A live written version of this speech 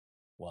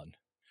one.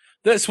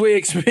 This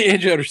week's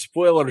Major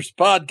Spoilers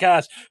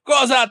podcast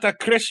goes out to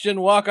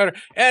Christian Walker,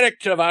 Eric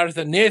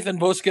Trevarthen, Nathan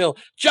Buskill,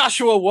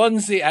 Joshua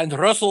Onesie, and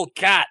Russell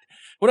Catt.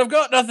 When I've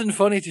got nothing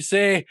funny to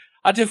say,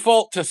 I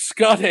default to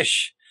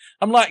Scottish.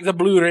 I'm like the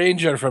Blue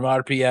Ranger from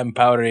RPM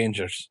Power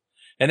Rangers.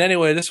 And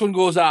anyway, this one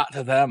goes out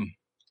to them.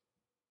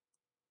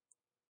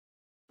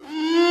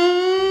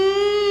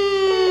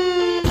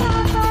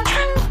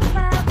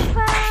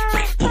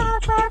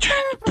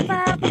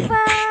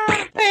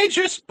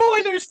 Major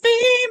Spoilers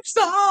theme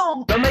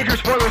song. The Major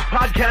Spoilers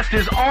podcast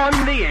is on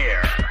the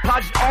air.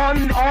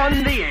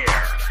 On the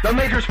air. The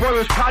Major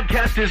Spoilers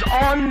podcast is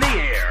on the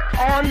air.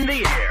 On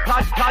the air.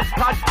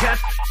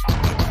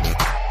 Podcast.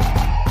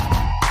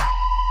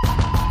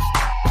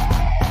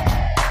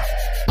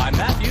 I'm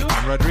Matthew.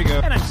 I'm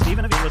Rodrigo. And I'm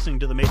Steven. If you're listening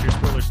to the Major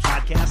Spoilers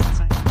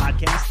podcast.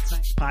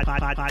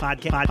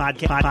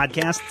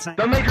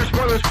 The Major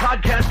Spoilers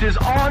podcast is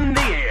on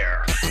the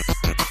air.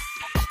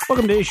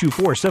 Welcome to issue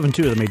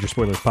 472 of the Major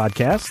Spoilers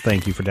podcast.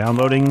 Thank you for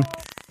downloading.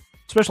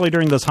 Especially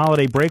during this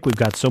holiday break, we've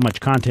got so much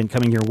content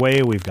coming your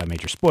way. We've got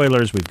Major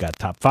Spoilers, we've got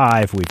Top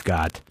 5, we've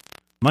got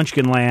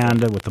Munchkin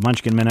Land with the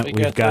Munchkin Minute,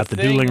 we've got the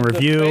Dueling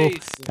Review,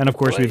 and of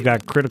course we've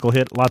got Critical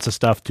Hit, lots of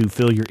stuff to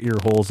fill your ear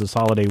holes this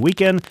holiday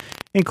weekend,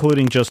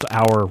 including just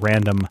our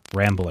random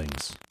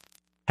ramblings.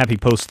 Happy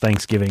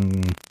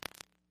post-Thanksgiving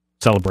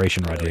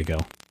celebration, Rodrigo.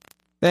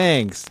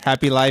 Thanks.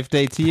 Happy Life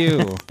Day to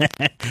you.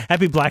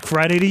 Happy Black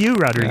Friday to you,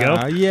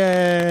 Rodrigo.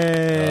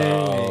 Yay.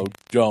 Oh,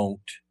 don't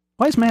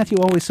Why is Matthew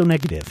always so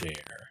negative?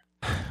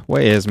 dare.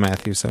 Why is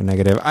Matthew so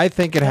negative? I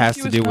think it has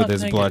Matthew to is do with not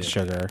his blood negative.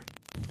 sugar.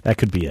 That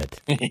could be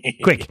it.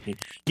 Quick,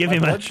 give My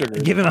him blood sugar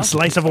is a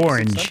slice of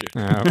orange.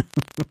 Oh.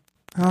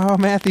 Oh,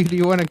 Matthew, do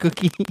you want a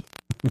cookie?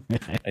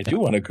 I do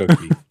want a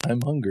cookie.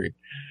 I'm hungry.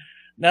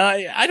 Now,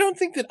 I don't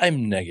think that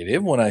I'm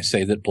negative when I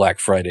say that Black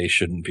Friday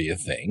shouldn't be a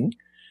thing.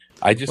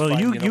 I just Well,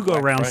 find, you go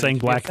Black around Friday saying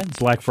to be offensive.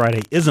 Black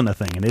Friday isn't a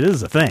thing, and it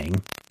is a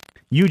thing.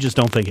 You just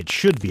don't think it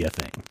should be a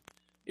thing.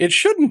 It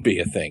shouldn't be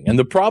a thing. And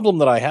the problem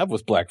that I have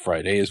with Black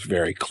Friday is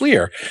very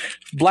clear.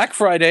 Black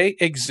Friday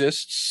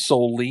exists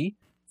solely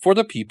for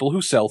the people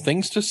who sell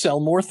things to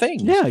sell more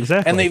things. Yeah,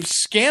 exactly. And they've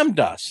scammed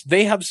us.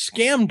 They have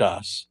scammed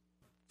us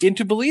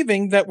into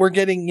believing that we're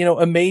getting,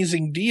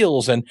 amazing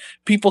deals, and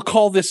people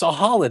call this a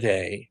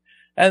holiday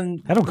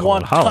and I don't call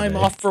want it a holiday. time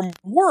off from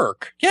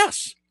work.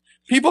 Yes.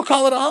 People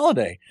call it a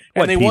holiday.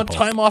 What And they want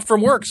people? time off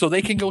from work so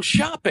they can go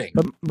shopping.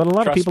 But a lot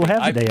of Trust people me,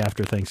 have I've- the day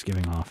after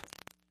Thanksgiving off.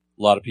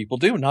 A lot of people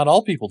do. Not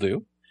all people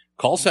do.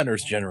 Call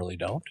centers generally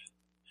don't.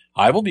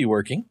 I will be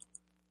working.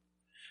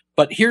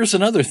 But here's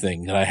another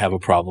thing that I have a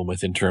problem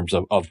with in terms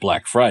of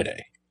Black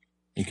Friday.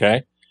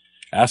 Okay?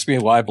 Ask me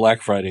why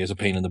Black Friday is a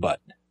pain in the butt.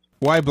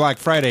 Why Black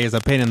Friday is a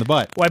pain in the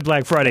butt? Why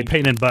Black Friday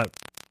pain in butt?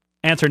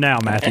 Answer now,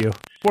 Matthew.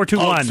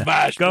 421.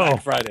 Smash Go.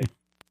 Black Friday.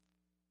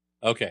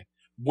 Okay.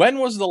 When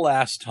was the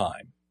last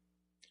time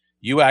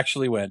you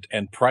actually went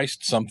and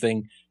priced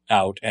something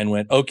out and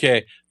went,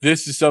 okay,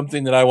 this is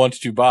something that I want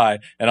to buy,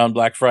 and on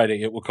Black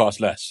Friday it will cost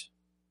less?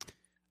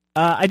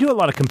 I do a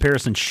lot of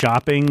comparison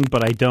shopping,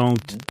 but I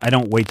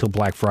don't wait till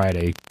Black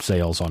Friday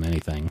sales on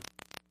anything.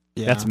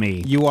 Yeah. That's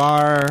me. You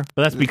are.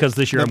 But that's because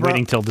this year The I'm pro-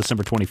 waiting till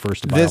December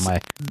 21st to buy all my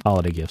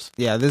holiday gifts.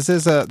 Yeah, this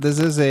is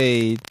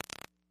a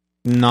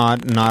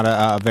not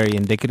a very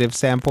indicative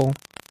sample,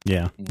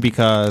 Yeah.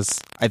 because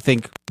I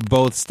think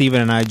both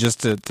Steven and I, just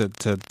to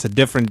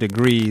different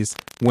degrees,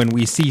 when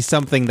we see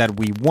something that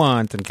we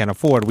want and can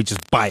afford, we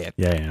just buy it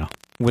Yeah.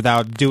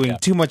 without doing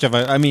too much of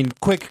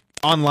quick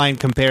online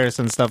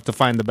comparison stuff to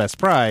find the best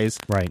price,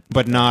 Right.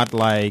 but not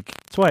like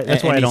That's why I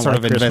any don't sort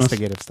like of Christmas.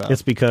 investigative stuff.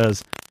 It's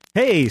because,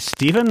 hey,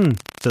 Stephen,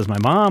 says my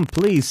mom,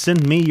 please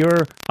send me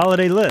your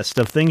holiday list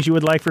of things you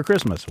would like for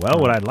Christmas. Well,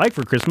 what I'd like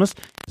for Christmas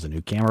is a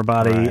new camera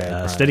body, Right,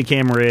 a right.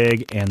 Steadicam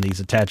rig, and these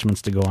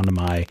attachments to go onto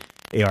my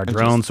AR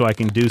drone so I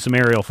can do some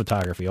aerial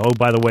photography. Oh,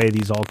 by the way,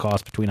 these all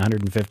cost between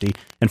 $150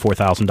 and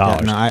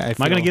 $4,000. Yeah, no, I Am I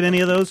feel- going to get any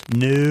of those?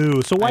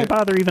 No. So why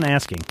bother even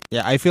asking?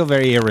 Yeah, I feel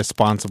very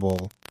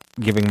irresponsible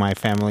giving my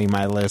family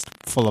my list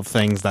full of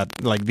things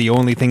that, like, the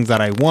only things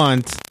that I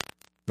want,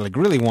 like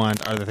really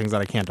want, are the things that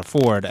I can't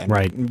afford, and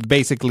Right.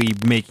 basically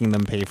making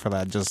them pay for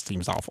that just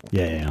seems awful.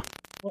 Yeah.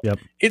 Yep.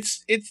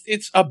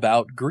 It's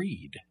about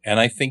greed. And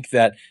I think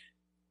that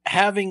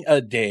having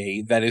a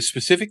day that is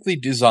specifically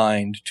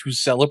designed to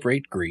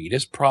celebrate greed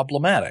is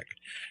problematic.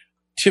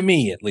 To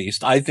me, at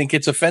least, I think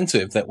it's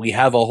offensive that we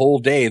have a whole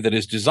day that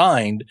is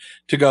designed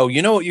to go,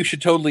 you know what you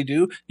should totally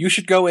do? You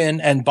should go in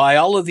and buy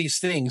all of these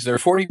things. They're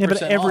 40% Yeah,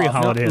 but every off.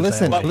 holiday has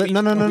listen, that. But we-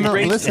 no, we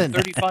raised it listen.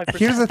 35%.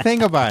 Here's the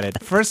thing about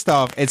it. First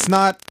off, it's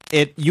not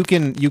it. You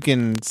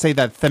can say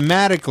that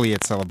thematically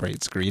it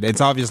celebrates greed.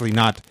 It's obviously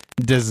not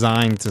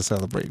designed to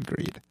celebrate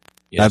greed.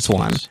 Yes, That's it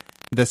one. is.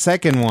 The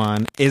second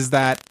one is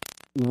that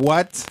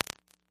what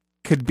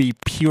could be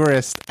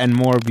purest and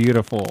more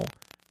beautiful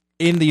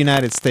in the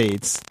United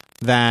States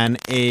than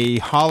a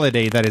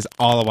holiday that is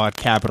all about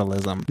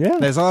capitalism. Yeah.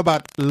 That's all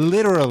about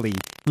literally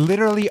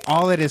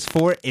all it is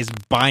for is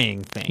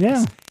buying things.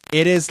 Yeah.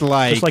 It is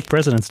like just like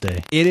President's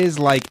Day. It is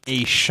like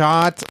a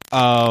shot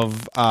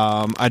of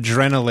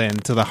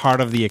adrenaline to the heart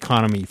of the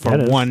economy for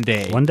one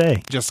day. One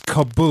day. Just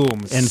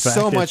kaboom. In fact,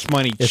 so much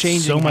money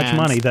changing so much hands.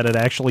 money that it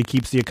actually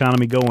keeps the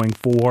economy going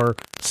for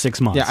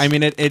 6 months. Yeah, I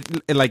mean,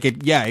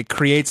 it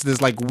creates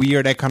this like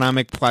weird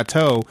economic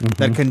plateau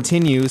that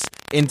continues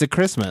into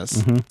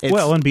Christmas.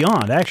 Well, and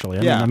beyond,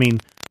 actually. I mean,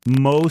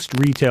 most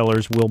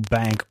retailers will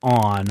bank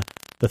on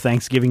the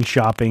Thanksgiving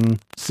shopping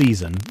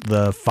season,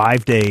 the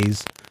 5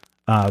 days,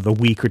 the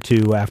week or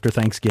two after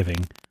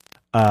Thanksgiving,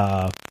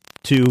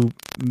 to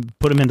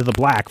put them into the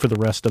black for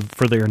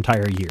their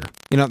entire year.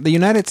 You know, the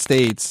United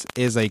States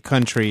is a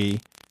country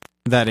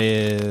that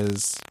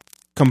is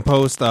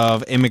composed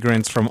of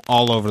immigrants from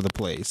all over the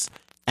place.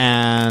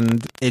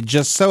 And it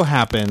just so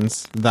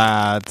happens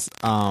that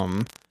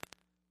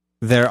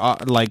there are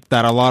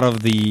that a lot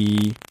of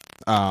the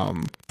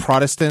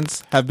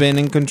Protestants have been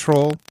in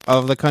control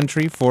of the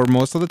country for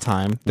most of the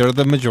time. They're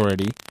the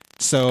majority.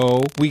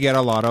 So we get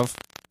a lot of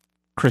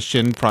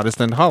Christian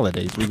Protestant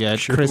holidays. We get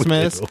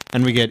Christmas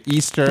and we get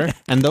Easter,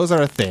 and those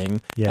are a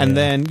thing.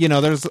 Then, you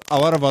know, there's a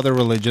lot of other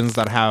religions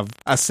that have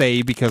a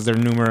say because they're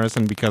numerous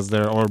and because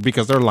they're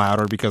loud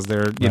or because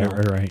they're, you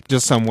know,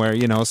 just somewhere,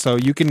 you know, so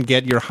you can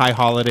get your high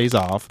holidays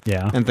off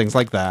and things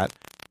like that.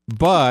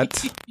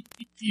 But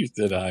you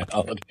said high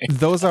holiday.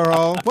 Those are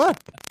all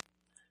what?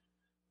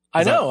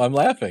 I know, I'm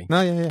laughing.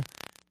 No, yeah.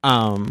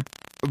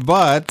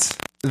 But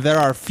there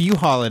are few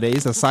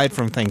holidays aside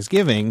from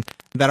Thanksgiving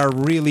that are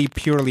really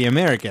purely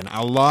American.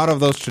 A lot of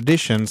those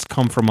traditions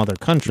come from other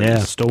countries. Yeah,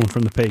 stolen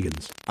from the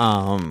pagans.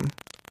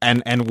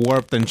 And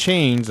warped and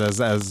changed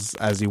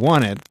as you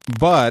want it.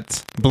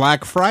 But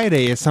Black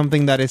Friday is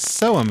something that is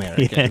so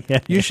American.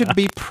 You should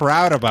be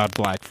proud about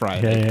Black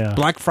Friday.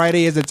 Black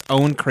Friday is its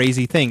own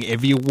crazy thing.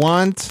 If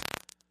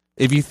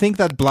you think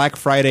that Black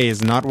Friday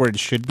is not where it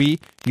should be,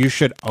 you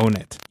should own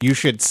it. You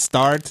should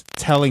start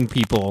telling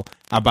people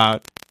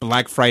about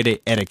Black Friday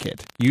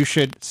etiquette. You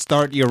should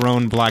start your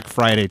own Black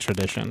Friday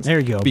traditions. There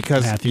you go.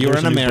 Because Matthew, you're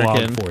an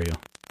American. For you.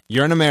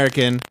 You're an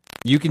American.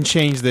 You can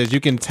change this.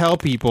 You can tell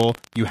people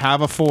you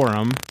have a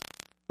forum.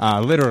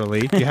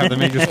 Literally, you have the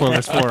Major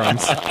Spoilers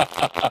forums.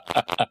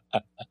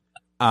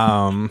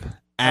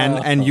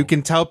 And you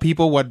can tell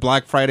people what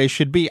Black Friday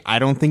should be. I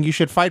don't think you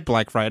should fight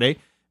Black Friday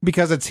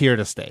because it's here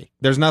to stay.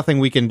 There's nothing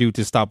we can do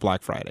to stop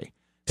Black Friday.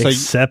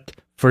 Except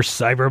for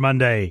Cyber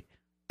Monday.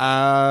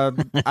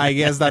 I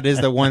guess that is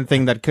the one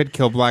thing that could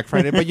kill Black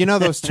Friday, but you know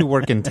those two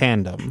work in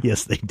tandem.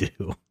 Yes, they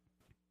do.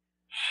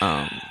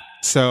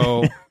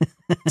 So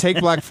take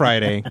Black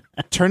Friday,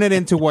 turn it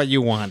into what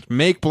you want.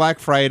 Make Black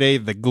Friday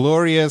the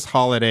glorious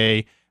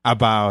holiday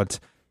about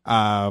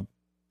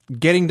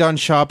getting done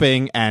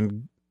shopping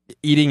and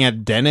eating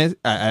at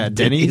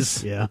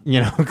Denny's. Yeah,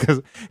 you know,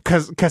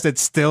 because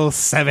it's still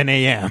 7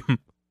 a.m.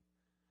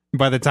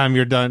 by the time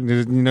you're done.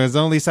 You know, it's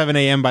only 7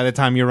 a.m. by the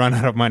time you run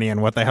out of money,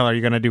 and what the hell are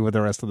you going to do with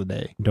the rest of the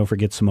day? Don't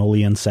forget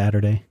Samolian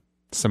Saturday.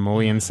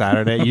 Samolian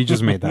Saturday? You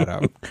just made that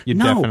up. You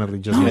definitely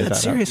just made that up. No,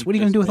 that's serious. What are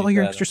you going to do with all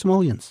your extra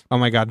Samolians? Oh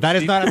my God, that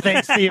is not a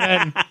thing,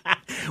 Steven.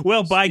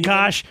 Well, by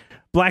gosh,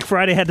 Black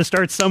Friday had to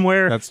start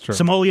somewhere. That's true.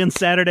 Samolian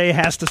Saturday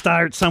has to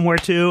start somewhere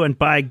too, and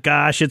by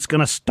gosh, it's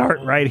going to start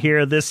right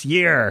here this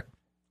year.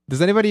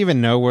 Does anybody even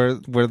know where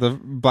the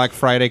Black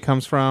Friday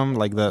comes from?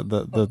 Like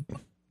the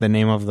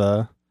name of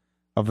the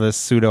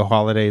pseudo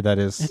holiday that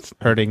is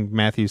hurting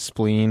Matthew's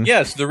spleen?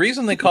 Yes, the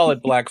reason they call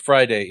it Black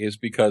Friday is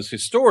because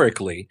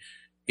historically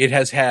it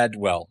has had,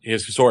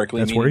 that's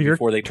where your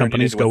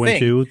companies go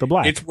into the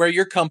black. It's where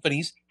your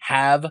companies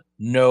have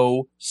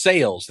no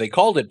sales. They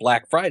called it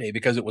Black Friday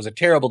because it was a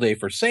terrible day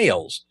for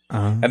sales.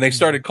 And they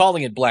started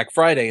calling it Black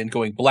Friday and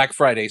going Black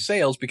Friday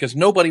sales because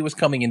nobody was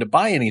coming in to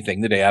buy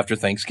anything the day after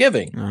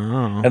Thanksgiving.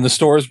 And the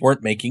stores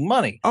weren't making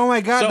money. Oh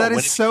my God, that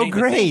is so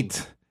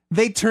great.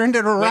 They turned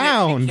it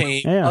around.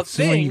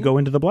 When you go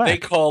into the black. They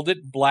called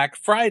it Black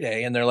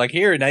Friday, and they're like,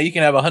 here, now you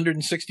can have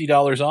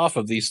 $160 off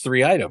of these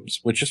 3 items,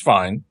 which is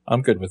fine.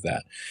 I'm good with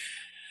that.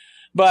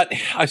 But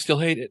I still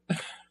hate it.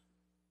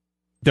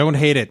 Don't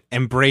hate it.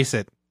 Embrace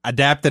it.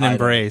 Adapt and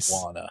embrace.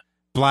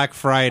 Black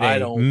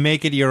Friday.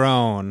 Make it your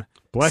own.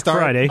 Black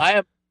Friday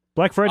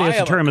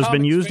as a term has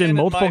been used in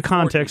multiple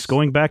contexts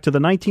going back to the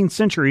 19th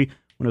century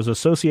when it was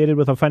associated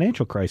with a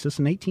financial crisis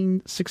in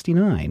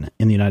 1869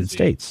 in the United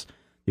States.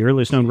 The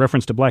earliest known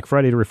reference to Black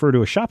Friday to refer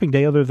to a shopping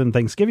day other than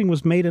Thanksgiving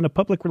was made in a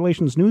public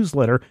relations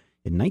newsletter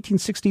in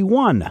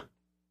 1961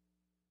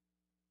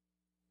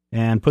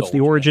 and puts the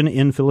origin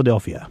in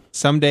Philadelphia.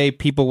 Someday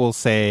people will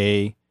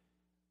say,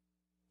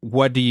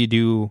 what do you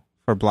do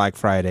for Black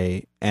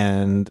Friday?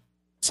 And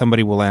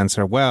somebody will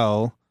answer,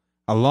 well,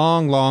 a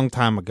long, long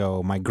time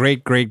ago, my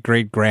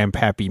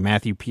great-great-great-grandpappy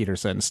Matthew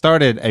Peterson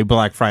started a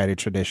Black Friday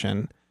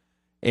tradition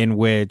in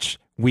which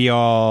we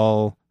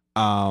all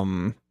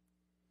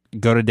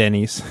go to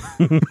Denny's.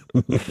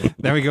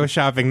 Then we go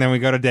shopping. Then we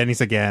go to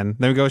Denny's again.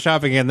 Then we go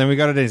shopping again. Then we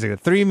go to Denny's again.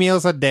 3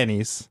 meals at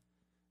Denny's.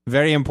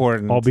 Very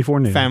important. All before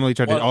noon. Family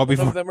tradition. All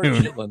before noon.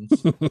 One of them are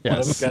chitlins. Yes. One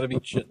of them's got to be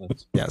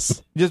chitlins.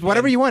 Yes. Just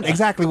whatever you want.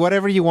 Exactly.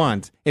 Whatever you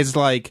want. It's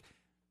like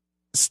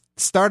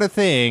start a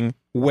thing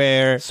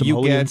where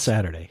you get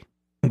Saturday,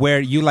 where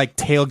you like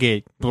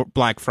tailgate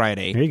Black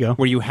Friday. There you go.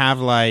 Where you have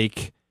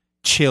like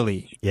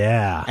chili.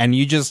 Yeah. And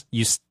you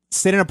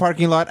sit in a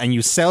parking lot and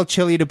you sell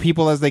chili to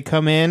people as they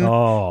come in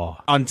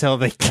until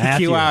they kick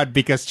you out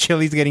because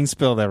chili's getting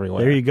spilled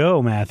everywhere. There you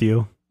go,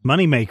 Matthew.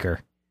 Moneymaker.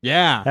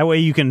 Yeah. That way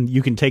you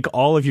can take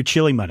all of your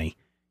chili money,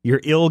 your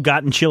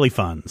ill-gotten chili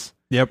funds,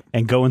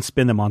 and go and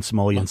spend them on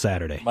Samolian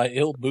Saturday. My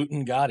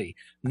ill-booten Gotti.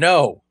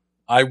 No,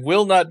 I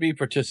will not be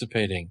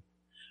participating.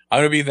 I'm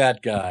going to be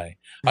that guy.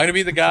 I'm going to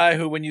be the guy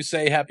who, when you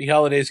say Happy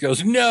Holidays,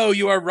 goes, "No,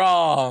 you are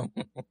wrong."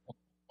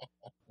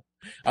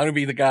 I'm going to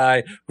be the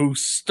guy who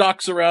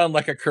stalks around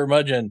like a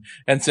curmudgeon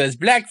and says,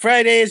 "Black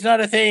Friday is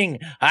not a thing."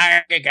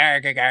 But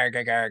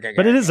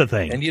it is a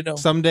thing. And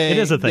someday it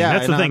is a thing.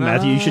 That's the thing,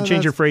 Matthew. You should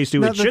change your phrase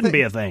to "it shouldn't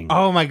be a thing."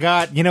 Oh my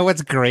God. You know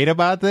what's great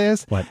about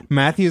this? What?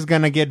 Matthew's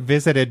going to get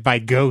visited by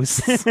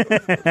ghosts.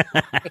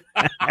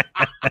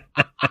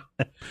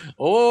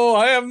 Oh,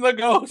 I am the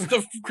ghost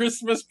of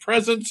Christmas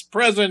presents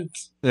present.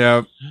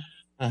 Yep.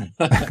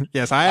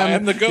 Yes, I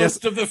am the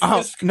ghost of the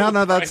fiscal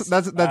No, that's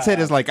it.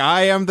 It's like,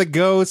 I am the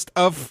ghost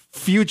of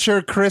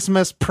future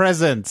Christmas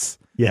presents.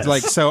 Yes. It's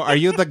like, so are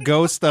you the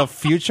ghost of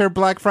future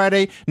Black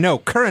Friday? No,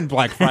 current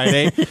Black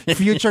Friday,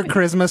 future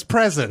Christmas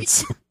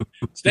presents.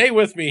 Stay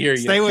with me here.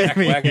 Stay with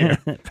me here.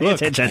 Pay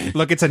attention.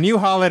 Look, it's a new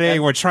holiday.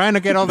 We're trying to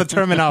get all the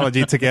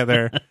terminology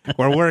together.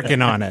 We're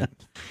working on it.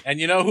 And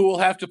you know who will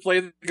have to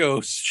play the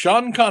ghost?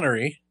 Sean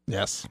Connery.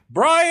 Yes.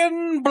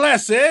 Brian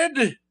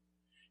Blessed.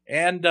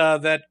 And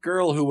that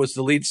girl who was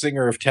the lead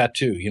singer of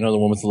Tattoo. You know, the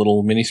one with the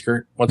little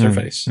miniskirt? What's her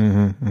face?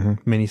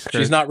 Miniskirt.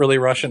 She's not really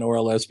Russian or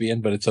a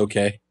lesbian, but it's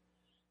okay.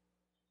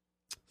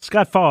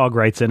 Scott Fogg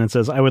writes in and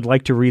says, "I would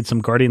like to read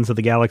some Guardians of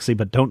the Galaxy,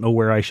 but don't know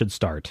where I should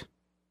start."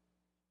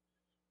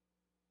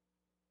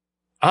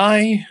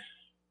 I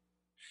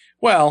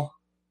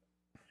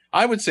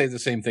would say the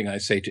same thing I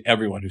say to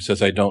everyone who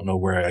says I don't know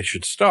where I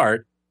should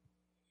start.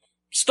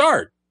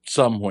 Start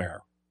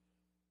somewhere.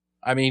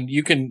 I mean,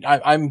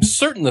 I'm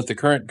certain that the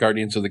current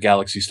Guardians of the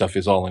Galaxy stuff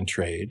is all in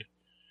trade.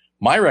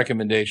 My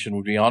recommendation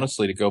would be,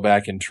 honestly, to go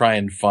back and try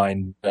and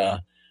find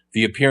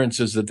the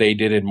appearances that they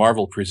did in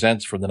Marvel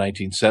Presents from the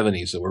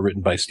 1970s that were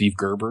written by Steve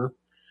Gerber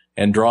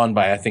and drawn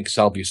by, I think,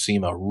 Sal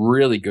Buscema.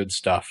 Really good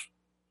stuff.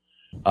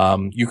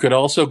 You could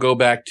also go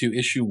back to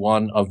issue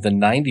 1 of the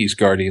 90s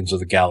Guardians of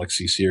the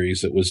Galaxy series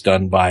that was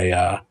done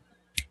by,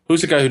 who's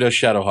the guy who does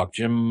Shadowhawk?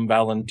 Jim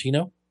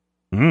Valentino?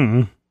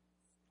 Jim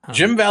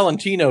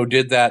Valentino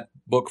did that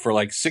book for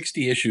like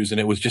 60 issues, and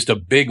it was just a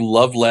big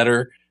love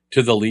letter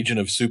to the Legion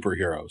of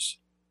Superheroes.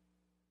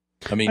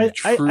 I mean,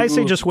 I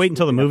say just wait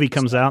until the movie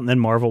comes out, and then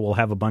Marvel will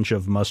have a bunch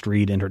of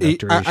must-read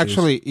introductory issues.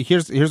 Actually,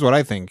 here's what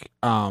I think.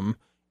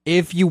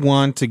 If you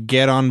want to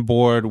get on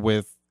board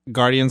with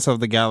Guardians of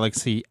the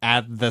Galaxy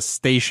at the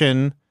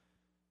station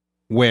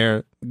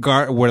where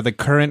the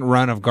current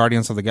run of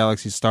Guardians of the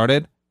Galaxy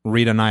started,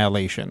 read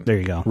Annihilation. There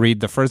you go. Read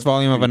the first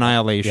volume of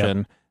Annihilation.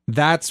 Yep.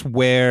 That's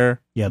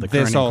where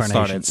this all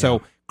started. Yeah.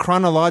 So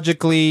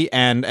chronologically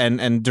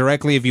and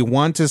directly, if you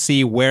want to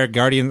see where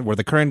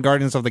the current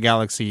Guardians of the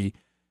Galaxy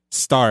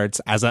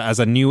starts as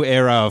a new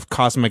era of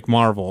cosmic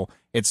Marvel,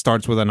 it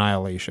starts with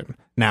Annihilation.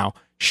 Now,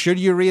 should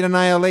you read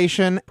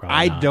Annihilation?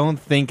 I don't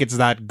think it's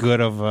that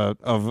good of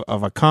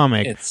a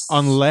comic,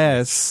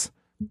 unless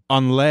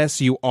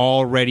you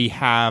already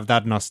have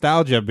that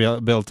nostalgia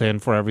built in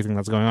for everything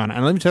that's going on.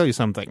 And let me tell you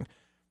something.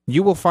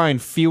 You will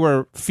find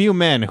few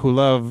men who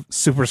love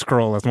Super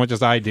Skrull as much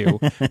as I do,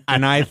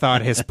 and I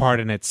thought his part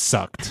in it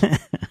sucked.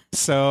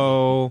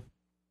 So,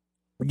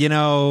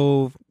 flip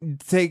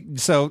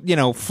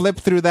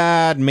through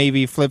that,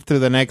 maybe flip through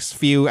the next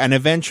few, and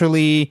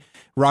eventually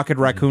Rocket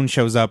Raccoon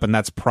shows up, and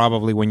that's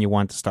probably when you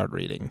want to start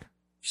reading.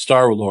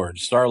 Star-Lord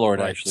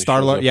right. actually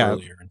Star-Lord, shows up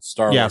earlier. And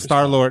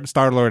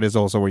Star-Lord is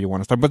also where you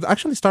want to start. But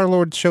actually,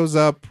 Star-Lord shows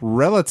up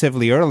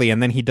relatively early,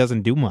 and then he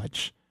doesn't do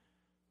much.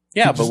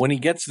 Yeah, but when he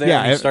gets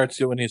there, he starts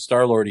doing his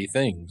Star-Lordy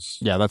things.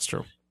 Yeah, that's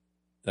true.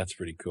 That's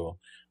pretty cool.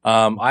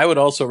 I would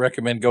also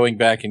recommend going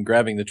back and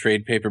grabbing the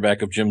trade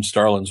paperback of Jim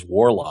Starlin's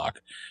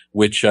Warlock,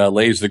 which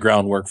lays the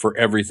groundwork for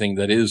everything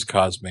that is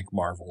Cosmic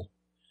Marvel.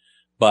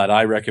 But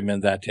I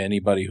recommend that to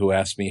anybody who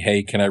asks me,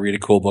 hey, can I read a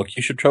cool book?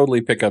 You should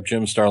totally pick up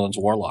Jim Starlin's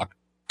Warlock.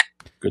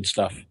 Good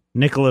stuff.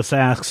 Nicholas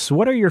asks,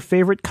 what are your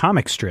favorite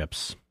comic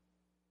strips?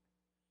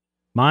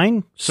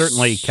 Mine?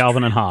 Certainly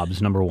Calvin and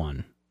Hobbes, number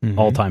 1. Mm-hmm.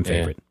 All-time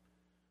favorite.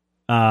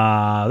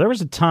 Yeah. There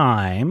was a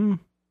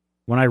time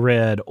when I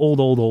read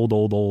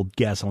old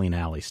Gasoline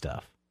Alley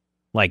stuff.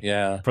 Like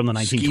from the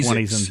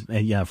 1920s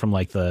and from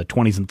like the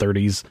 20s and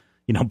 30s,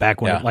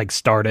 back when it like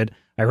started.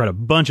 I read a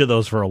bunch of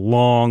those for a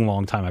long,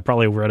 long time. I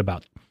probably read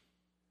about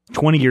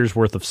 20 years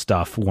worth of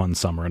stuff one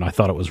summer, and I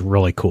thought it was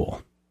really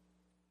cool.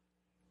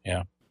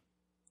 Yeah.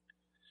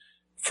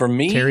 For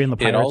me, Terry and the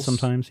Pirates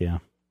sometimes, yeah.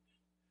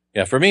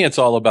 Yeah, for me, it's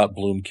all about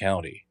Bloom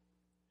County.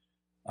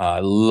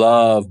 I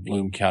love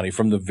Bloom County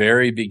from the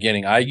very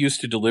beginning. I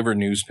used to deliver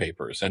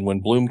newspapers, and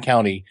when Bloom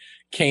County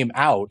came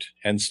out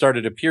and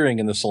started appearing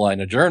in the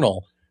Salina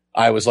Journal,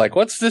 I was like,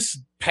 what's this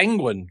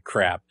penguin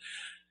crap?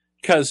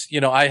 Because,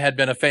 I had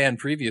been a fan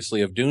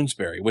previously of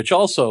Doonesbury, which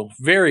also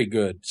very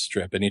good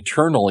strip, an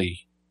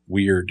eternally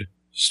weird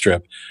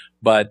strip.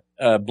 But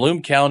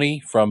Bloom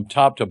County from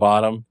top to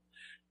bottom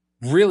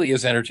really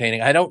is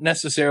entertaining. I don't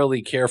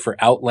necessarily care for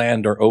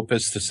Outland or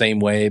Opus the same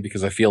way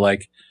because I feel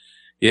like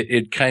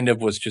it kind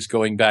of was just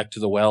going back to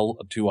the well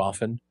too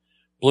often.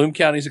 Bloom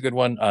County's a good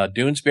one.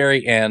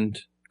 Doonesbury, and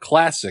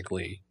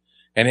classically,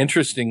 and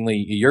interestingly,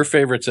 your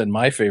favorites and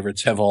my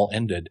favorites have all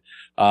ended.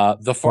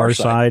 The Far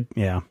Side.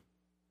 Yeah.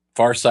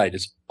 Far Side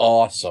is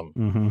awesome.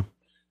 Mm-hmm.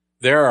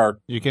 There are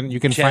You can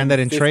 10, find that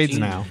in 15. trades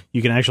now.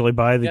 You can actually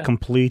buy the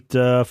complete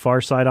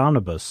Far Side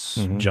omnibus,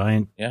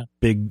 giant,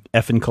 big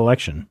effing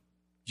collection.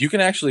 You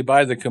can actually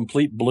buy the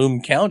complete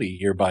Bloom County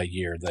year by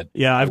year.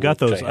 I've got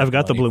those. I've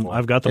got the Bloom.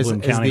 I've got the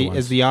Bloom County ones.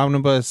 Is the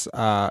omnibus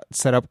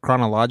set up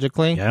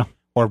chronologically? Yeah.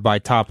 Or by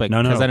topic?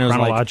 No, then it was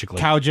chronologically.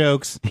 Like cow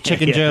jokes,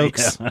 chicken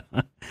jokes,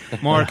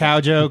 more cow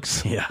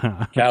jokes.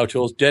 Yeah. Cow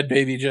tools, dead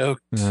baby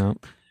jokes. No.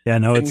 Yeah,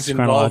 no, Things it's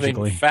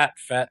chronologically. involving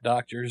fat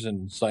doctors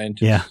and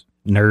scientists. Yeah.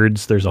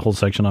 Nerds. There's a whole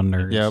section on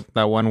nerds. Yep,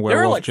 that one werewolf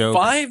There are like joke.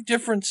 5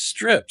 different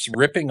strips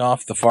ripping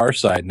off the Far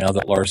Side now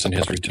that Larson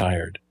has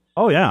retired.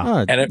 Oh,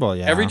 yeah. And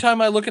yeah. every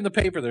time I look in the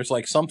paper, there's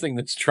like something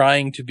that's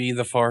trying to be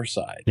the Far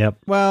Side. Yep.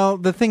 Well,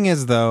 the thing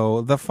is,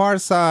 though, the Far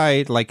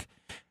Side,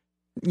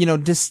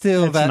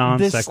 distill It's that non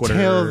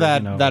sequitur,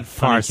 that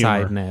Far funny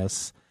humor.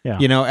 Sideness. Yeah.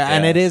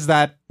 And it is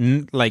that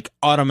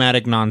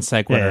automatic non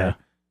sequitur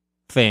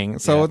thing.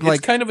 So it's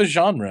kind of a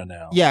genre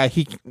now. Yeah,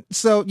 he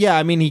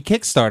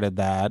kickstarted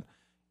that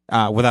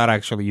without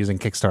actually using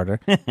Kickstarter.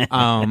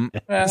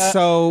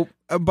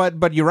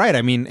 But you're right.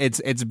 I mean,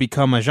 it's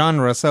become a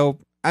genre. So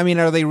I mean,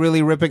 are they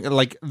really ripping?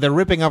 They're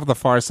ripping off the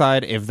Far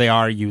Side if they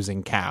are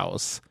using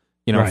cows,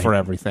 Right. for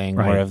everything,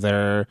 Right. or if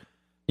they're,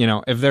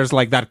 if there's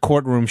like that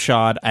courtroom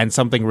shot and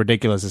something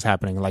ridiculous is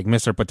happening, like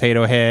Mr.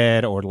 Potato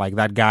Head, or like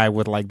that guy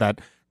with like that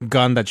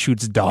gun that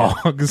shoots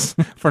dogs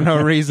for no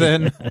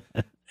reason.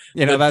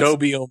 That's that's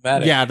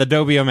Dobie-O-Matic. Yeah, the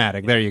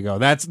Dobie-O-Matic. There you go.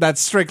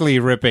 That's strictly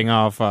ripping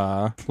off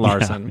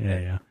Larson.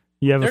 Yeah.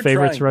 You have They're a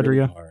favorites, trying really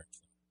Rodrigo? hard.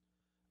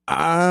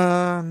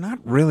 Not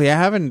really. I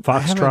haven't.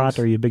 Foxtrot.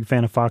 Are you a big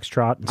fan of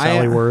Foxtrot and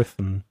Sally Worth?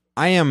 And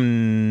I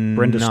am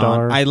Brenda not.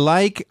 Starr?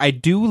 I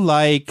do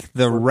like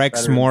the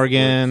Rex better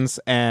Morgans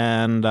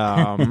and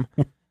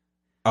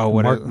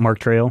Mark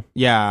Trail.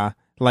 Yeah,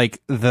 like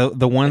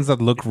the ones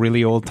that look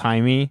really old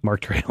timey.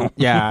 Mark Trail.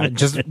 Yeah,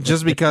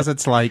 just because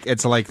it's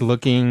like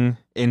looking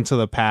into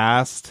the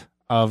past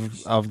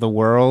of the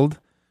world.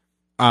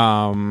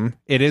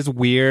 It is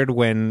weird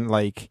when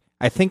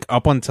I think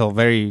up until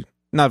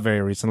not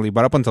very recently,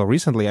 but up until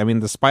recently, I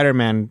mean, the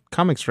Spider-Man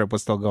comic strip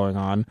was still going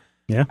on.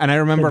 Yeah. And I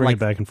remember Bring it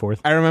back and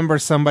forth. I remember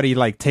somebody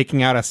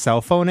taking out a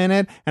cell phone in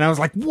it, and I was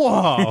like,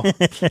 whoa,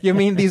 you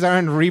mean these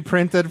aren't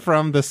reprinted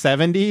from the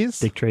 70s?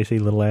 Dick Tracy,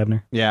 Little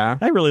Abner. Yeah.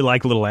 I really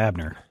like Little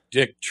Abner.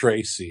 Dick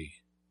Tracy.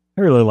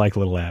 I really like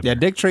Little Abner. Yeah,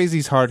 Dick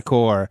Tracy's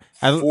hardcore.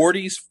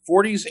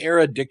 40s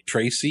era Dick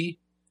Tracy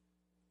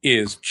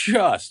is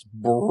just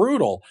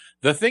brutal.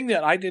 The thing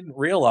that I didn't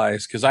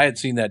realize, because I had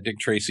seen that Dick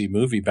Tracy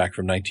movie back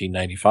from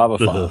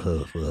 1995,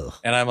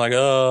 and I'm like,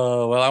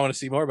 oh, well, I want to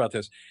see more about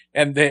this.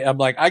 And I'm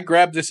like, I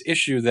grabbed this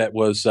issue that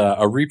was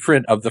a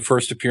reprint of the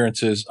first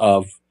appearances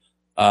of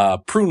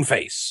Prune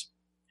Face.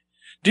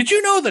 Did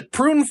you know that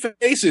Prune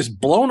Face is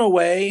blown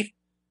away,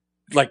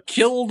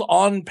 killed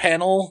on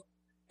panel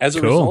as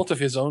a result of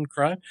his own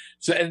crime?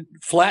 So, and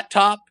Flat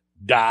Top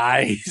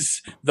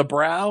dies. The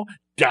Brow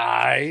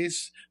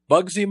dies.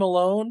 Bugsy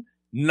Malone,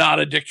 not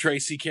a Dick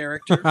Tracy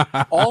character.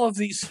 All of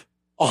these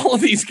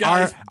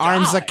guys.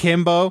 Arms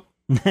akimbo.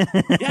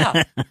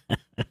 Yeah.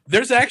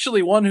 There's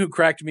actually one who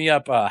cracked me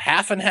up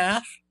half and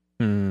half.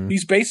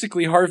 He's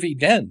basically Harvey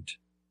Dent.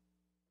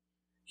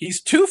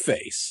 He's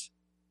Two-Face.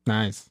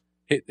 Nice.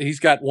 He's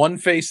got one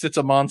face that's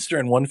a monster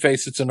and one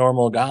face that's a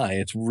normal guy.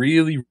 It's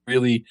really,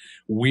 really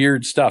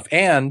weird stuff.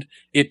 And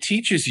it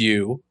teaches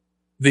you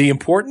the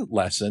important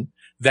lesson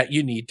that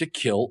you need to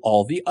kill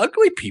all the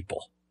ugly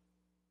people.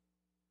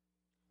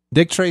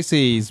 Dick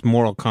Tracy's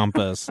moral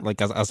compass,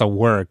 as a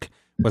work,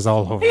 was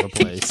all over the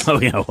place. Oh,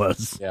 yeah, it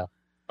was. Yeah.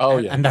 Oh,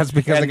 yeah. And that's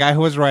because the guy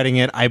who was writing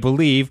it, I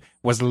believe,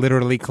 was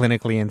literally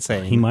clinically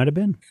insane. He might have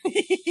been.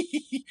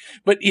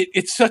 But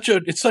it's such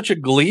a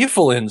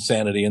gleeful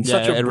insanity and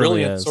such a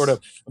brilliant sort of,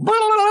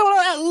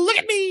 look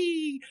at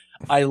me.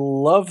 I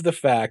love the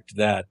fact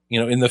that,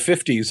 in the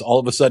 50s, all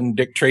of a sudden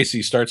Dick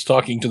Tracy starts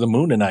talking to the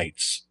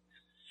Moonanites.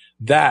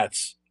 That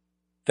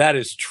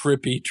is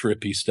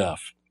trippy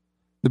stuff.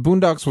 The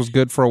Boondocks was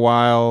good for a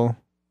while.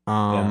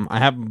 I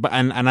have,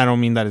 and I don't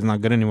mean that it's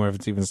not good anymore if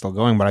it's even still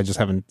going, but I just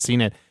haven't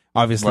seen it.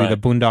 Obviously, the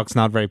Boondocks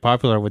not very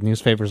popular with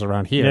newspapers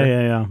around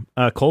here.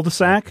 Yeah.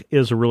 Cul-de-sac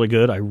is really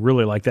good. I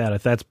really like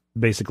that. That's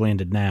basically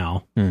ended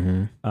now.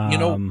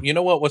 Mm-hmm. You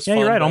know what was fun? Yeah,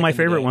 you're right. All my back in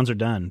the favorite day? ones are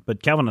done.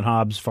 But Calvin and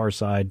Hobbes, Far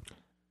Side.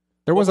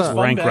 There was What a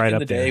fun rank back right in up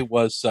the day there.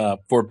 was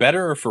for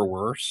better or for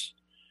worse,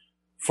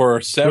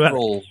 for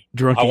several,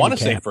 Drunk I want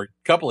to Andy say Cap. for a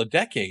couple of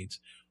decades,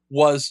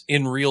 was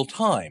in real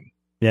time.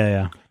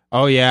 Yeah.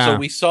 Oh yeah.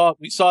 So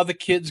we saw the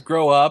kids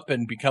grow up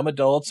and become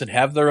adults and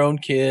have their own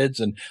kids,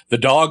 and the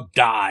dog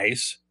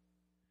dies.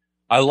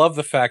 I love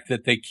the fact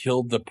that they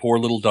killed the poor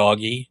little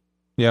doggy.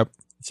 Yep.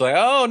 It's like,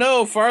 oh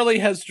no, Farley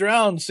has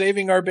drowned,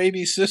 saving our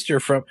baby sister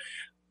from.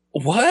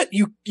 What?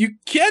 You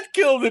can't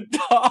kill the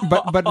dog.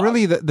 But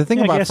really, the thing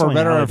about For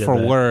Better or For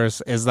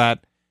Worse is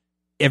that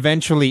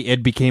eventually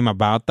it became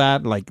about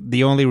that. Like,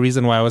 the only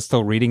reason why I was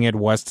still reading it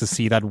was to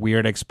see that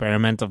weird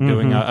experiment of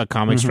doing a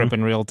comic strip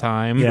in real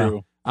time. Yeah.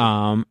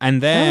 And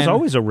then that was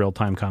always a real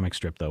time comic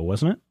strip, though,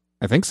 wasn't it?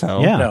 I think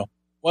so. Yeah. No, it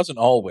wasn't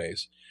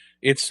always.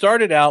 It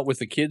started out with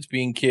the kids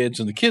being kids,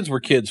 and the kids were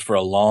kids for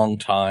a long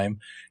time.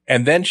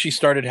 And then she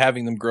started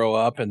having them grow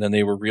up, and then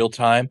they were real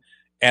time.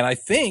 And I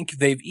think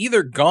they've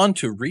either gone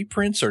to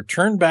reprints or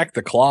turned back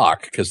the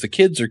clock because the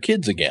kids are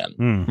kids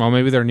again. Well,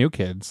 maybe they're new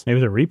kids. Maybe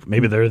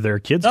they're their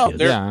kids. No, kids.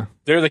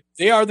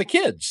 They are the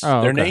kids.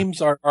 Oh, their okay.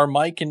 names are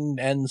Mike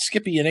and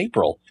Skippy and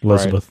April.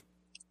 Elizabeth.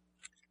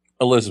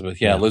 Right. Elizabeth,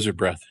 yeah, Lizard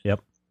Breath.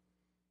 Yep.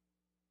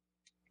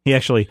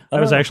 I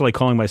was actually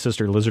calling my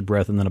sister Lizard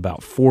Breath, and then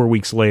about 4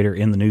 weeks later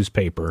in the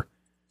newspaper,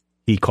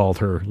 he called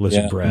her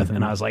Lizard Breath,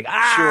 and I was like,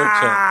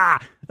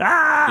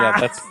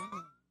 Yeah,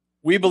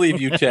 we believe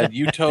you, Ted.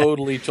 You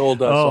totally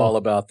told us all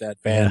about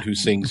that band who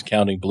sings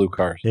Counting Blue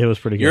Cars. It was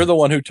pretty good. You're the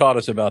one who taught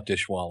us about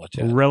Dishwalla,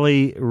 Ted.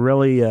 Really,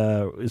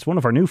 is one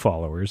of our new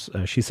followers.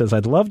 She says,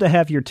 I'd love to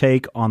have your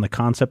take on the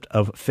concept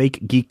of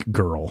fake geek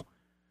girl.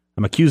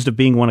 I'm accused of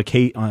being one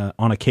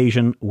on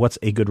occasion. What's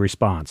a good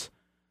response?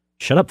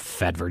 Shut up,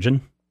 fat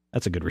virgin.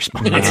 That's a good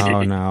response.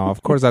 No.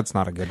 Of course, that's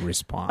not a good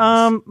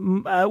response.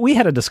 We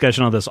had a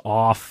discussion on this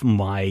off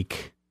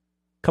mic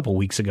a couple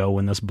weeks ago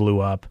when this blew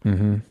up.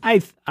 Mm-hmm.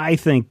 I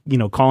think,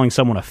 calling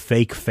someone a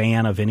fake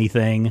fan of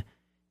anything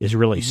is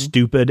really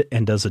stupid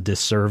and does a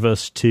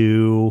disservice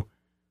to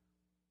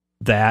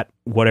that,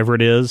 whatever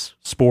it is,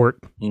 sport,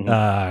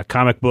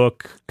 comic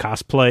book,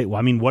 cosplay. Well,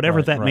 I mean,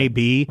 whatever that may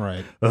be.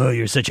 Right. Oh,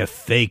 you're such a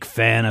fake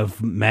fan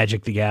of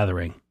Magic the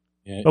Gathering.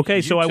 Yeah,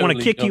 okay, so I want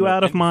to kick you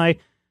out of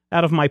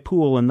my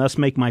pool and thus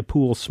make my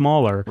pool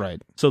smaller.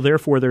 Right. So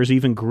therefore, there's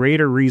even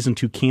greater reason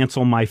to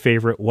cancel my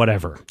favorite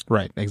whatever.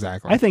 Right,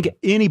 exactly. I think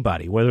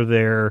anybody, whether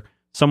they're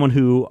someone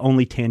who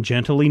only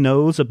tangentially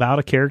knows about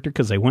a character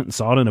because they went and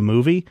saw it in a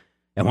movie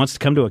and wants to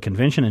come to a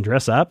convention and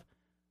dress up,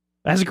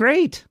 that's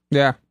great.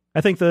 Yeah.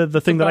 I think the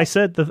thing that I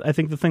said, the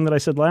thing that I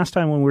said last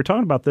time when we were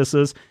talking about this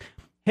is,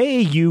 hey,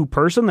 you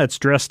person that's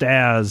dressed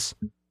as,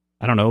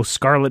 I don't know,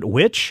 Scarlet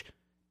Witch.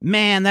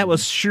 Man, that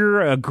was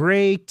sure a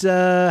great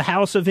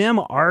House of M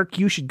arc.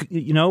 You should,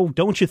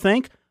 don't you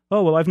think?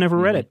 Oh, well, I've never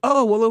read it.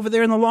 Oh, well, over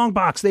there in the long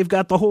box, they've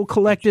got the whole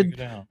collected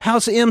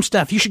House of M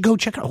stuff. You should go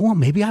check it out. Oh, well,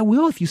 maybe I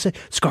will if you say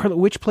Scarlet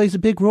Witch plays a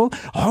big role.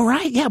 All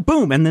right, yeah,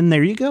 boom. And then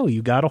there you go.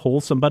 You got a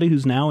whole somebody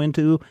who's now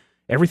into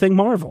everything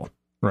Marvel.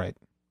 Right.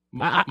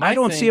 I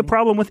don't see a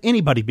problem with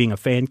anybody being a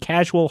fan,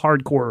 casual,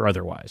 hardcore, or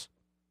otherwise.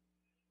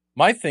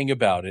 My thing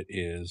about it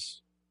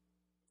is,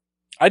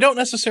 I don't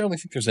necessarily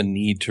think there's a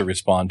need to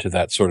respond to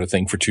that sort of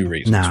thing for two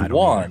reasons.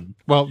 One,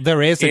 well,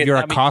 there is if you're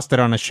accosted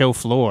on a show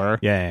floor.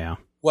 Yeah.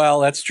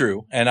 Well, that's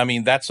true. And I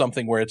mean, that's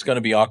something where it's going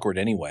to be awkward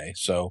anyway.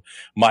 So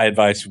my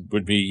advice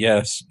would be,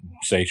 yes,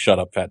 say, shut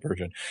up, fat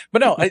virgin. But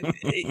no,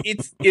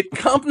 it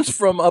comes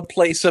from a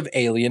place of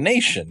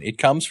alienation. It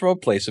comes from a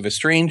place of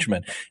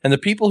estrangement. And the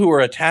people who are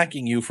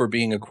attacking you for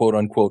being a quote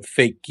unquote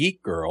fake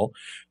geek girl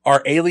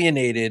are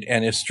alienated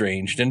and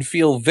estranged and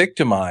feel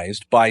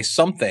victimized by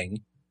something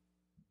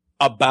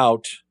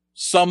about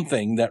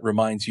something that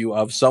reminds you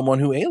of someone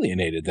who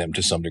alienated them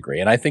to some degree.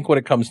 And I think what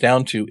it comes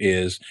down to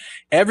is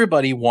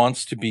everybody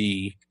wants to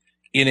be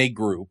in a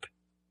group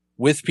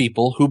with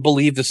people who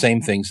believe the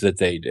same things that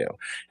they do.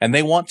 And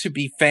they want to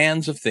be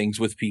fans of things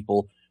with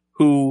people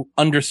who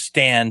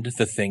understand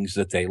the things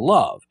that they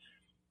love.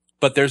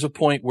 But there's a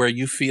point where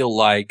you feel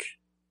like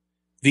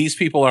these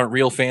people aren't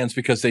real fans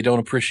because they don't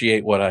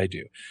appreciate what I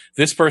do.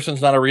 This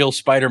person's not a real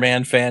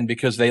Spider-Man fan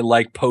because they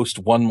like Post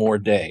One More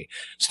Day.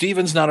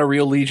 Steven's not a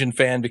real Legion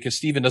fan because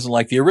Steven doesn't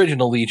like the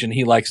original Legion.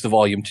 He likes the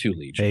Volume 2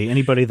 Legion. Hey,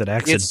 anybody that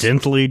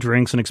accidentally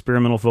drinks an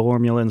experimental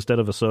formula instead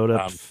of a soda.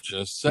 I'm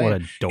just saying.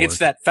 What a dork. It's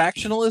that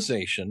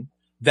factionalization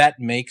that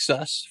makes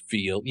us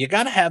feel you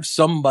got to have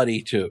somebody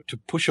to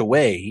push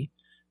away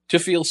to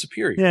feel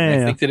superior.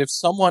 Yeah, I think that if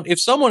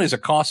someone is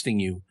accosting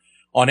you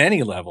on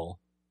any level,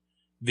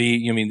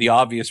 the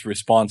obvious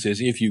response is,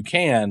 if you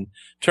can,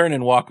 turn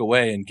and walk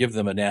away and give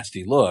them a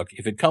nasty look.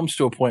 If it comes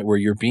to a point where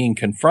you're being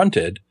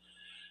confronted,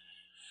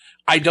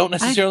 I don't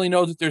necessarily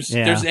know that there's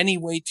any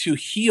way to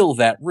heal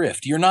that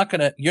rift. You're not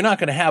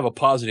gonna have a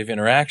positive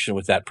interaction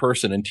with that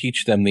person and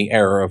teach them the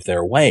error of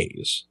their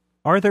ways.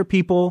 Are there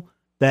people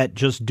that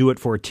just do it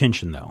for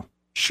attention, though?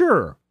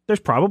 Sure. There's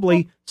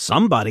probably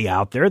somebody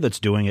out there that's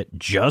doing it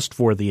just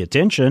for the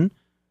attention.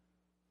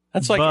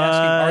 That's like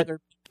asking, are there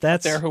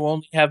out there who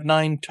only have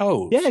 9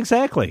 toes? Yeah,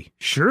 exactly.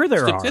 Sure,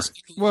 there are.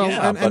 Well,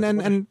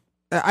 yeah,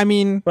 I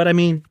mean,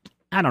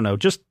 I don't know.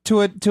 Just to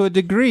a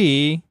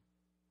degree,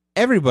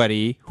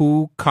 everybody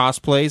who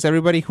cosplays,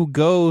 everybody who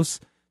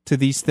goes to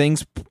these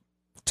things,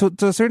 to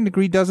a certain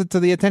degree, does it to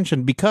the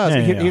attention. Because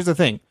here's the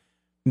thing: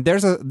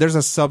 there's a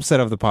subset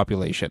of the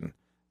population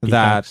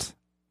Peacocks. that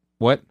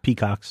what?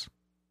 Peacocks.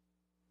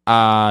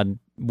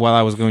 Well,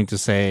 I was going to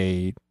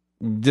say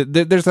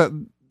there's a.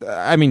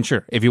 I mean,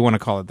 sure, if you want to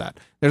call it that.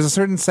 There's a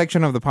certain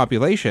section of the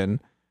population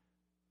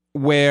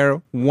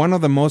where one of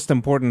the most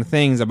important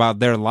things about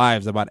their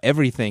lives, about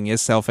everything,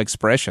 is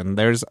self-expression.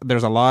 There's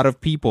a lot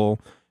of people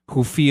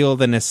who feel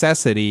the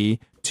necessity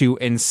to,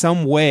 in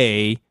some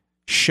way,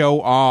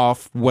 show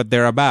off what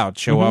they're about,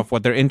 show off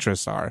what their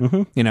interests are.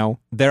 You know,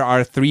 there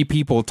are 3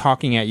 people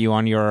talking at you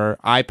on your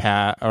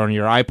iPad or on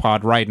your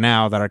iPod right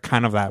now that are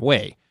kind of that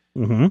way.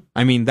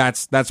 I mean,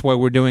 that's why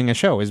we're doing a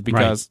show, is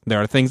because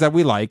there are things that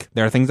we like.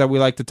 There are things that we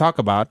like to talk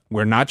about.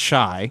 We're not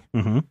shy.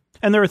 And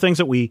there are things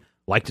that we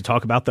like to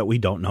talk about that we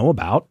don't know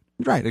about.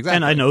 Right, exactly.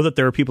 And I know that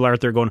there are people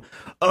out there going,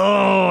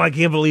 oh, I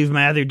can't believe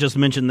Matthew just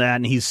mentioned that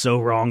and he's so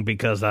wrong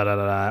because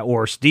da-da-da-da.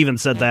 Or Steven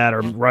said that,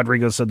 or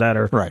Rodrigo said that,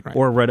 or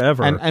or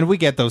whatever. And we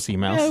get those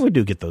emails. Yeah, we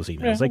do get those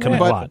emails. They come in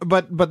a lot.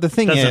 But the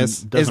thing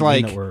is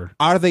like,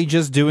 are they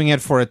just doing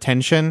it for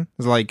attention?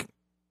 It's like,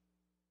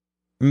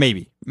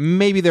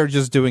 maybe they're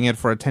just doing it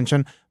for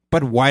attention,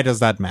 but why does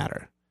that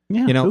matter?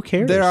 Yeah, you know, who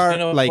cares? There are, You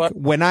know like, what?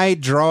 when I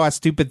draw a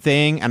stupid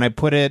thing and I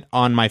put it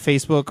on my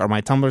Facebook or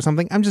my Tumblr or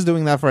something, I'm just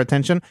doing that for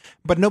attention.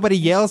 But nobody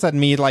yells at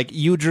me like,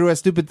 you drew a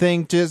stupid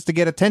thing just to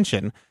get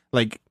attention.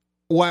 Like,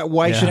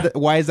 why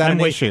is that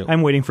an issue?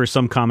 I'm waiting for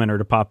some commenter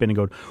to pop in and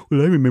go,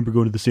 well, I remember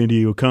going to the San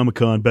Diego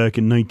Comic-Con back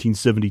in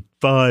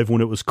 1975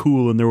 when it was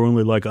cool and there were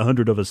only like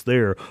 100 of us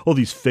there. All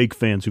these fake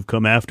fans who've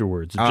come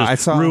afterwards. It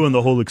just ruined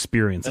the whole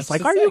experience. It's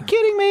like, are you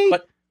kidding me?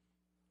 But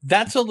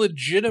that's a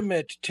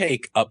legitimate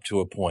take up to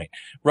a point.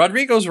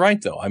 Rodrigo's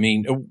right, though. I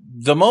mean,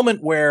 the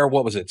moment where,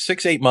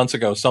 6-8 months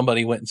ago,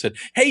 somebody went and said,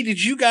 hey,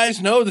 did you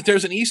guys know that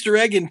there's an Easter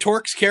egg in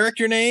Torque's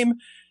character name?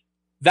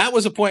 That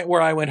was a point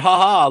where I went,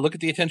 ha, look at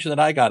the attention that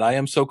I got. I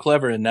am so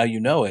clever, and now you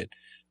know it.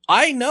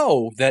 I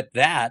know that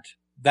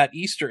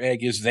Easter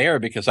egg is there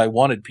because I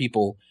wanted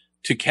people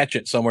to catch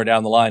it somewhere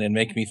down the line and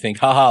make me think,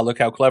 ha, look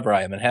how clever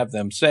I am, and have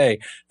them say,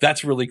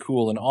 that's really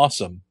cool and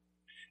awesome.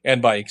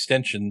 And by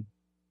extension,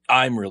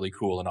 I'm really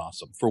cool and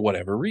awesome for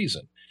whatever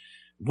reason.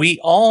 We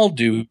all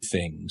do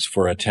things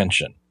for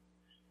attention.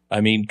 I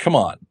mean, come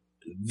on.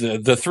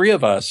 The 3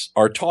 of us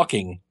are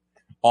talking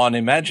on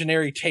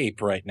imaginary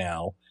tape right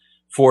now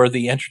for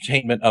the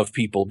entertainment of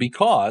people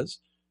because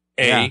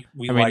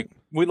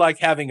we like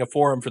having a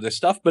forum for this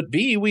stuff, but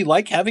B, we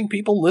like having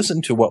people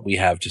listen to what we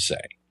have to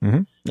say.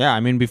 Yeah,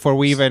 I mean,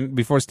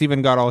 before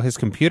Steven got all his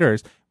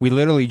computers, we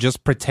literally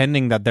just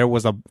pretending that there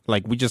was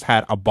we just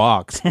had a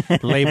box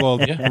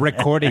labeled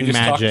recording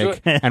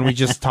magic, and we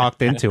just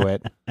talked into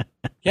it.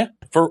 Yeah,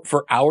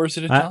 for hours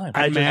at a time.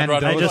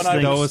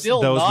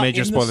 Those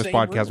Major Spoilers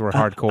podcasts were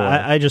hardcore.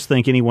 I just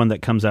think anyone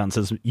that comes out and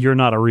says you're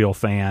not a real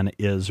fan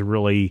is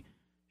really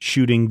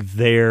shooting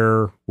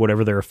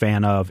whatever they're a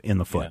fan of in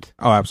the foot.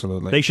 Oh,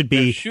 absolutely. They should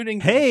be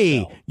shooting.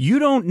 Hey, you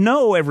don't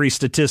know every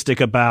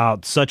statistic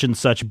about such and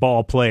such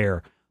ball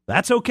player.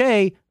 That's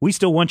okay. We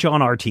still want you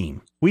on our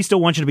team. We still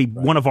want you to be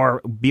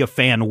be a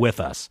fan with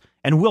us,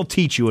 and we'll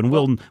teach you and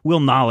we'll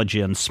knowledge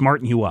you and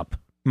smarten you up.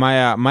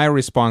 My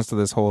response to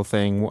this whole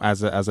thing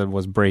as it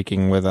was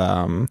breaking with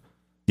that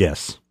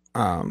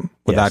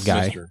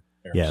guy. Sister.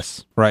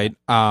 Yes. Right.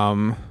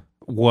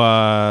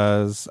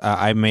 Was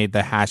I made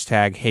the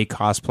hashtag Hey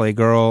Cosplay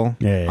Girl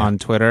on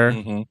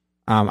Twitter.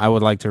 I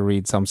would like to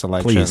read some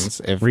selections.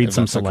 Please, read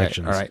some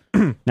selections. Okay.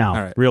 All right.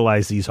 Now,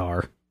 realize these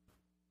are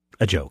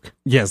a joke.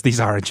 Yes, these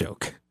are a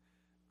joke.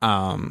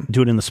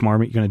 Do it in the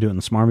smarmy. You're going to do it in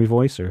the smarmy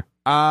voice, or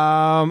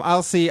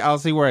I'll see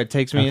where it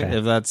takes me. Okay.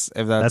 If that's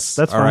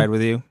all right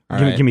with you.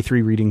 Give me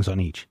 3 readings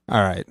on each.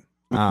 All right.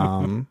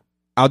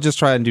 I'll just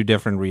try and do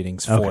different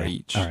readings for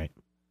each. All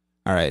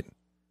right.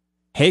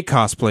 Hey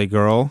Cosplay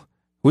Girl.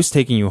 Who's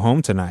taking you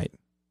home tonight?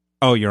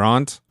 Oh, your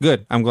aunt?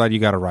 Good. I'm glad you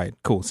got it right.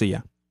 Cool. See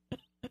ya.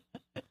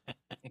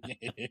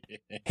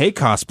 Hey,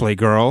 Cosplay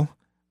Girl.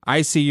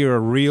 I see you're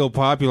real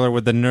popular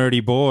with the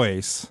nerdy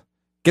boys.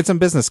 Get some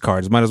business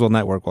cards. Might as well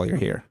network while you're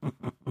here.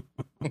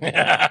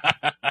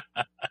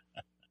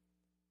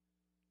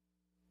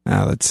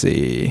 Now, let's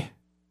see.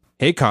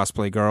 Hey,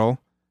 Cosplay Girl.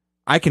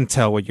 I can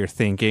tell what you're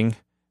thinking.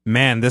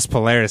 Man, this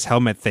Polaris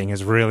helmet thing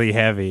is really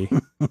heavy.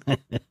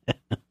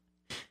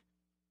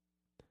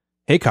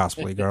 Hey,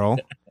 Cosplay Girl.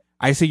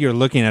 I see you're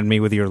looking at me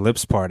with your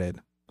lips parted.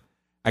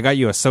 I got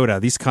you a soda.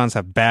 These cons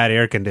have bad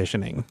air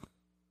conditioning.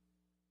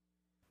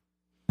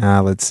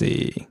 Let's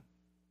see.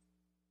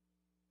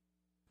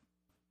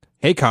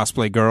 Hey,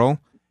 Cosplay Girl.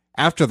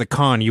 After the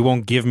con, you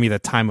won't give me the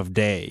time of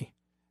day.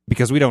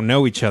 Because we don't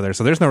know each other,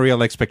 so there's no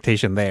real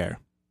expectation there.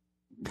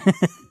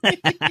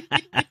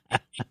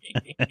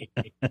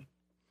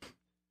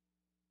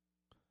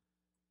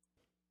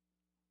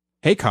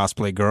 Hey,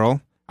 Cosplay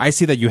Girl. I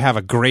see that you have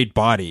a great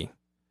body.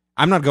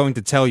 I'm not going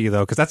to tell you,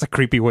 though, because that's a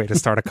creepy way to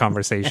start a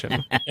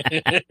conversation.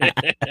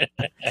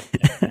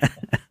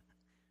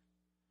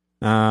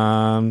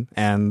 And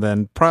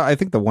then I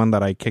think the one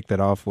that I kicked it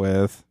off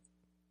with,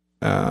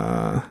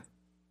 yeah.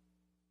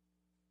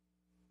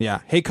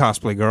 Hey,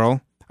 Cosplay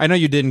Girl. I know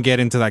you didn't get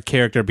into that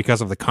character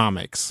because of the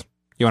comics.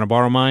 You want to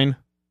borrow mine?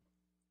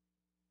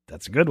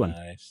 That's a good one.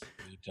 Nice.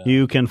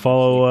 You can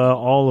follow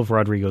all of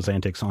Rodrigo's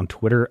antics on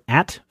Twitter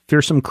at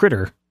Fearsome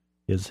Critter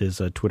is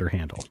his Twitter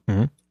handle.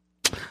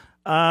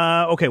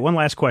 Okay, one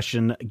last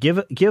question.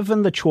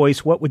 Given the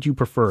choice, what would you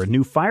prefer?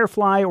 New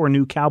Firefly or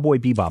new Cowboy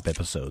Bebop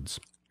episodes?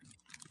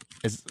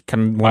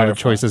 Can one of the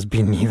choices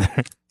be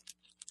neither?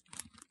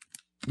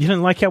 You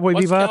didn't like Cowboy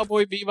What's Bebop?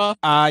 Cowboy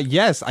Bebop?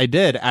 Yes, I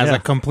did, as a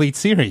complete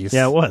series.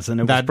 Yeah, it was,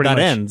 and it was pretty that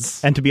much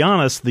ends. And to be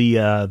honest,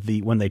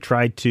 the when they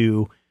tried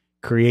to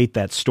create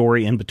that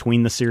story in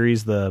between the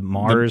series, the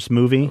Mars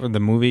movie,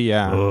 The movie,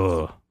 yeah.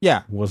 ugh,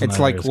 Yeah, wasn't it's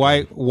either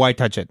like, as why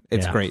touch it?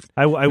 It's yeah. great.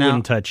 I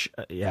wouldn't touch.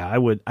 I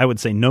would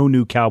say no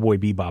new Cowboy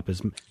Bebop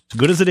is as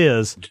good as it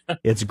is.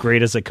 It's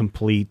great as a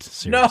complete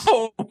series.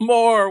 No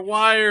more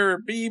Wire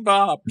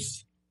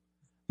Bebops.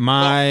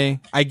 I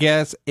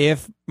guess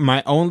if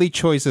my only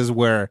choices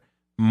were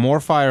more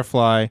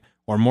Firefly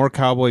or more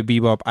Cowboy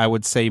Bebop, I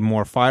would say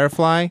more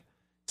Firefly,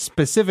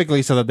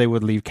 specifically so that they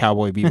would leave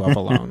Cowboy Bebop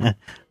alone.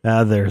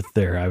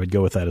 There. I would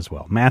go with that as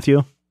well.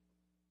 Matthew?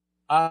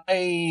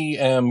 I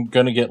am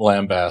going to get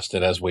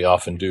lambasted, as we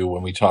often do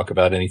when we talk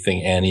about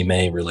anything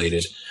anime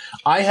related.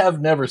 I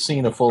have never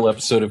seen a full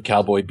episode of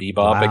Cowboy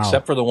Bebop,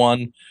 except for the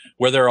one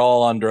where they're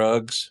all on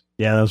drugs.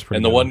 Yeah, that was pretty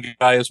And good. the one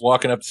guy is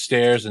walking up the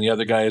stairs and the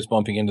other guy is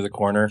bumping into the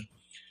corner.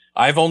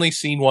 I've only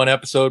seen one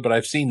episode, but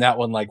I've seen that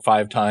one like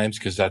 5 times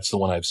because that's the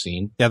one I've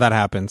seen. Yeah, that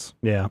happens.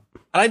 Yeah.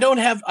 And I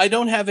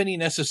don't have any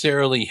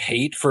necessarily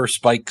hate for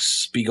Spike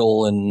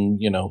Spiegel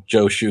and,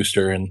 Joe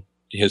Shuster and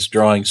his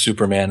drawing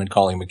Superman and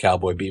calling him a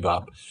Cowboy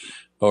Bebop.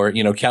 Or,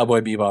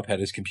 Cowboy Bebop had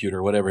his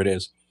computer, whatever it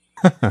is.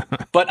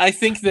 But I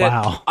think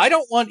that I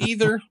don't want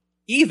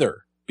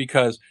either,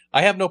 because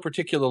I have no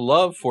particular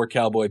love for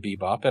Cowboy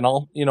Bebop, and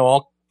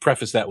I'll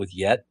preface that with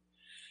yet.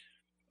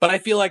 But I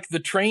feel like the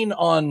train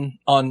on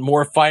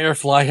more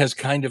Firefly has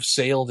kind of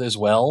sailed as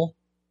well.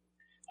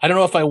 I don't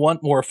know if I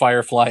want more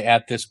Firefly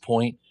at this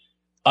point,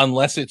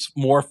 unless it's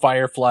more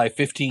Firefly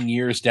 15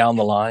 years down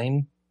the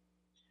line,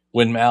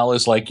 when Mal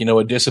is like,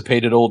 a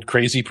dissipated old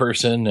crazy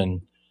person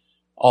and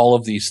all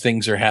of these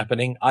things are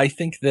happening. I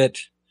think that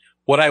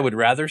what I would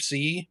rather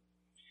see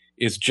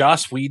is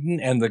Joss Whedon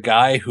and the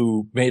guy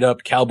who made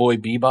up Cowboy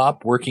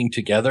Bebop working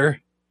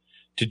together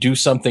to do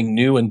something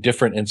new and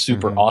different and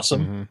super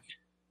awesome. Mm-hmm.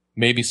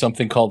 Maybe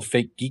something called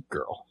Fake Geek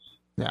Girl.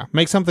 Yeah,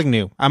 make something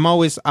new. I'm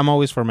always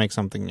for make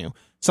something new.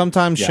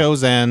 Sometimes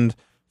shows end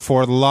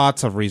for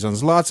lots of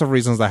reasons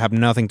that have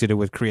nothing to do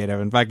with creative.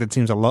 In fact, it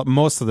seems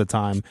most of the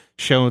time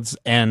shows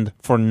end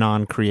for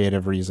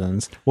non-creative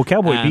reasons. Well,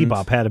 Cowboy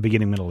Bebop had a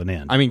beginning, middle, and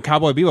end. I mean,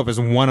 Cowboy Bebop is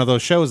one of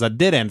those shows that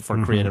did end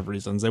for creative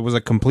reasons. It was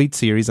a complete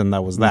series, and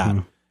that was that.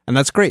 And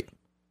that's great.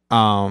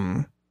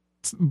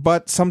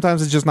 But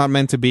sometimes it's just not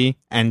meant to be,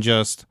 and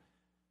just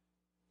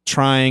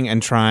trying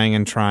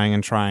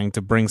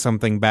to bring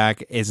something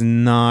back is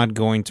not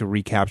going to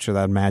recapture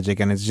that magic,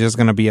 and it's just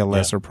going to be a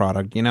lesser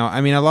product.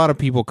 I mean, a lot of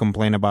people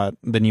complain about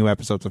the new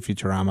episodes of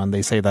Futurama, and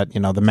they say that,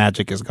 the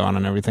magic is gone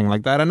and everything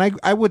like that. And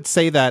I would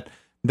say that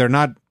they're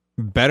not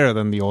better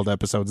than the old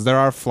episodes. There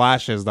are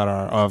flashes that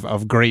are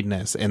of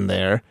greatness in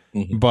there,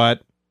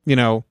 but,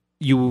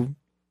 you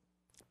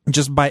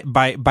just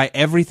by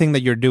everything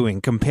that you're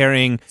doing,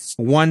 comparing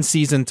one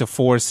season to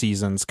 4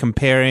 seasons,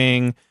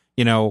 comparing,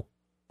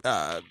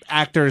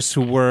 actors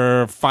who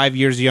were 5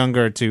 years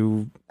younger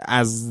to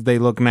as they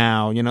look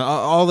now,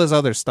 all this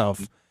other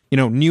stuff,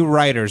 new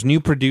writers, new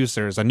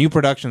producers, a new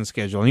production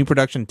schedule, a new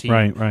production team,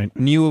 right,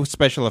 new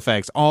special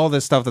effects, all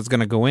this stuff that's going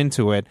to go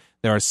into it.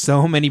 There are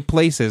so many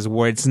places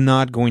where it's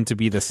not going to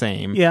be the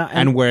same,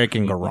 and where it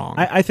can go wrong.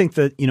 I think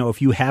that,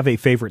 if you have a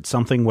favorite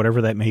something,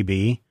 whatever that may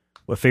be,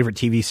 a favorite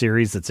TV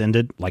series that's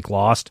ended, like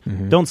Lost,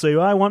 don't say,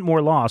 I want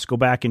more Lost. Go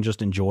back and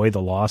just enjoy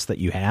the Lost that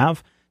you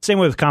have. Same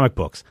way with comic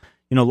books.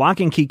 Lock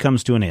and Key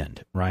comes to an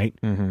end, right?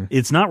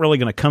 It's not really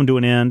going to come to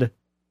an end.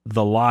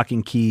 The Lock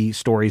and Key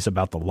stories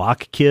about the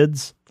Lock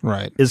kids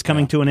is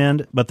coming to an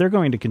end, but they're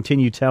going to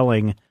continue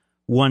telling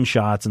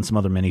one-shots and some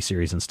other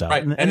miniseries and stuff.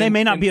 Right. And they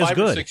may not be as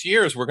good. In 5 or 6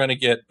 years, we're going to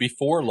get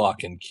Before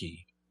Lock and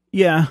Key.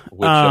 Yeah.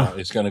 Which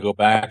is going to go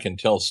back and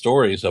tell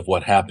stories of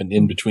what happened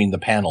in between the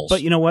panels.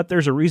 But you know what?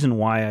 There's a reason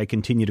why I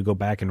continue to go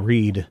back and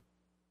read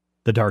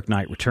The Dark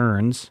Knight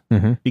Returns,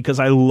 because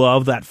I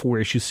love that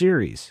 4-issue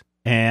series.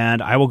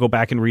 And I will go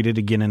back and read it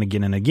again and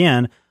again and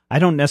again. I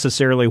don't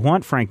necessarily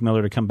want Frank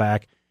Miller to come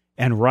back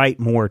and write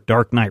more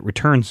Dark Knight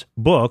Returns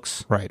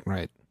books. Right.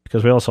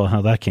 Because we all saw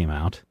how that came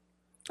out.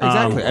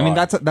 Exactly. I mean,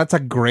 that's a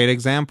great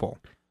example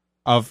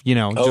of,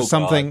 just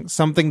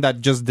something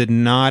that just did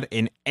not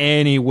in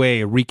any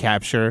way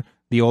recapture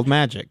the old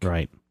magic.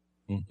 Right.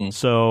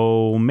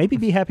 So maybe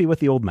be happy with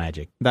the old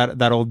magic.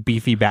 That old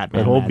beefy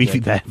Batman. That old beefy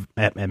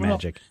Batman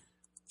magic.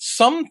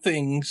 Some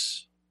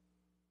things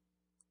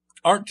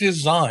aren't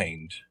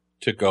designed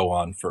to go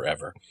on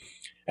forever.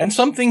 And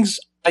some things,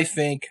 I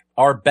think,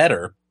 are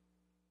better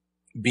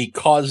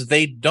because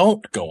they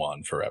don't go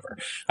on forever.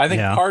 I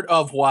think part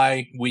of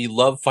why we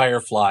love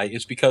Firefly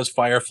is because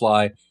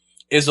Firefly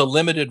is a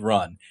limited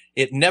run.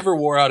 It never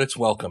wore out its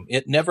welcome.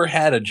 It never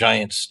had a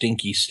giant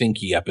stinky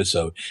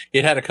episode.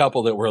 It had a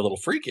couple that were a little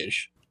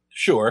freakish,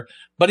 sure,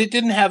 but it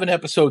didn't have an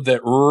episode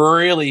that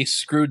really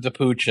screwed the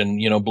pooch and,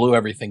 blew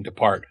everything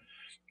apart.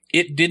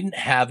 It didn't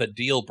have a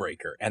deal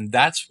breaker, and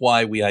that's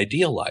why we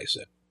idealize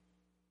it.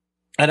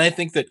 And I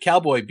think that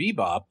Cowboy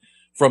Bebop,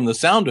 from the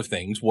sound of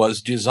things,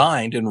 was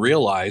designed and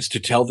realized to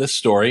tell this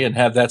story and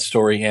have that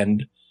story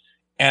end.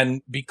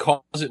 And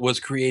because it was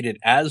created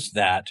as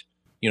that,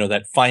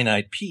 that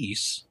finite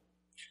piece,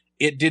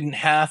 it didn't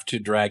have to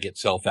drag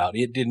itself out.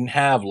 It didn't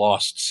have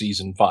Lost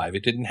Season 5.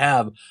 It didn't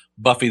have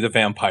Buffy the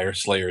Vampire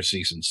Slayer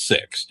Season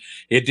 6.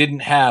 It didn't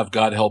have,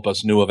 God help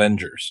us, New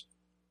Avengers.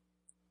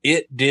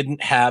 It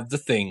didn't have the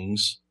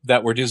things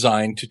that were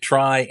designed to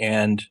try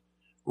and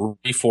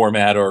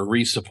reformat or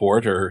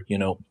resupport or,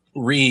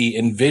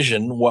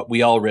 re-envision what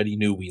we already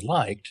knew we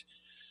liked.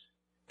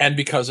 And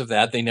because of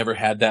that, they never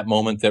had that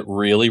moment that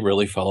really,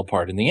 really fell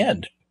apart in the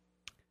end.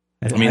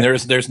 I mean,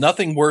 there's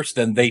nothing worse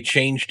than they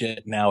changed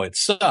it, now it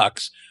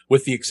sucks,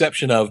 with the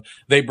exception of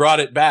they brought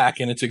it back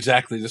and it's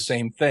exactly the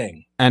same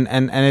thing. And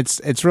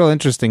it's real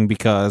interesting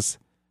because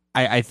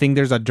I think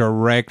there's a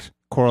direct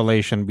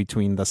correlation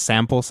between the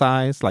sample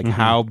size, like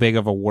how big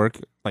of a work,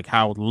 like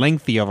how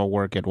lengthy of a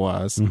work it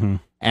was,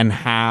 and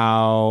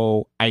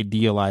how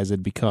idealized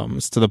it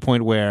becomes, to the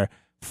point where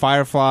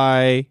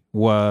Firefly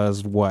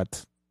was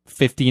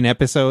 15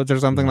 episodes or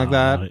something like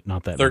that?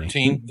 Not that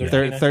 13.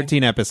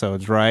 13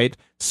 episodes, right?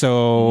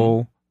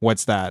 So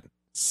what's that?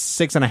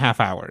 6.5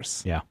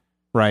 hours. Yeah.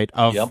 Right?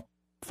 Of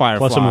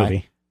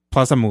Firefly.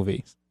 Plus a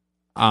movie.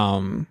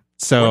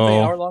 So were they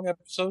hour-long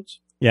episodes?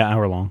 Yeah,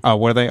 hour long. Oh,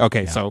 were they?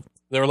 Okay, Yeah.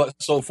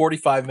 so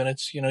 45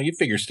 minutes, you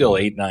figure still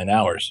 8-9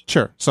 hours.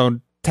 sure. So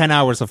 10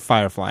 hours of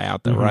Firefly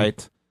out there,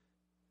 right?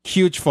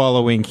 Huge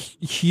following,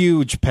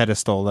 huge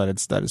pedestal that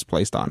is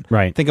placed on.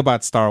 Right. Think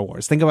about Star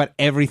Wars. Think about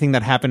everything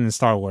that happened in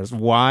Star Wars.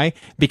 Why?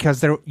 Because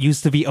there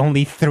used to be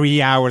only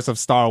 3 hours of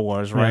Star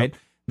Wars, right?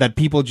 That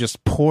people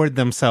just poured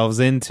themselves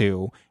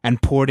into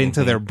and poured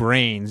into their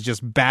brains,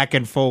 just back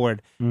and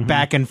forward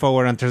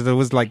until there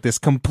was like this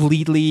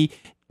completely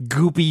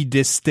goopy,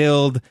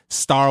 distilled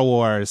Star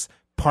Wars,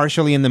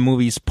 partially in the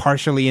movies,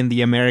 partially in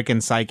the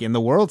American psyche, in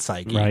the world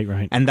psyche.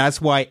 Right. And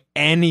that's why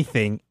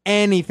anything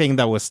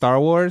that was Star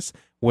Wars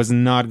was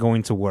not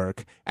going to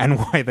work, and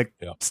why the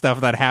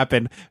stuff that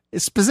happened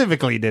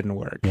specifically didn't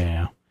work.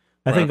 Yeah.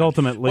 I think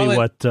ultimately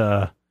what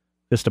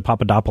Mr.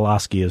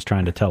 Papadopoulos is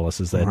trying to tell us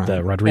is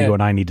that Rodrigo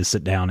and I need to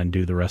sit down and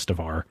do the rest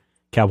of our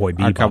Cowboy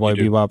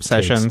Bebop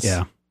sessions.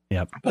 Yeah.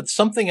 Yep. But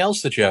something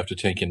else that you have to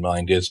take in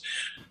mind is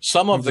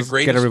some of the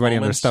greatest get everybody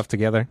moments, on their stuff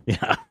together.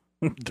 Yeah.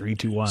 3,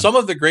 2, 1. Some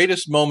of the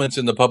greatest moments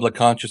in the public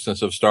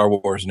consciousness of Star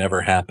Wars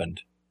never happened.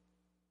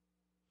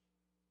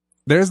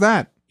 There's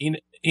that.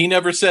 He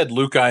never said,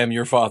 "Luke, I am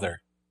your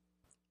father."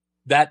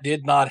 That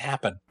did not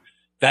happen.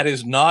 That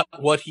is not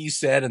what he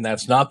said, and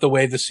that's not the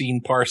way the scene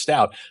parsed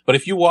out. But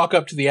if you walk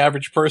up to the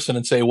average person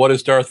and say, "What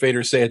does Darth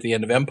Vader say at the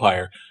end of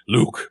Empire?"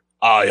 "Luke,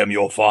 I am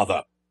your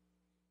father."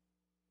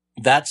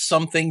 That's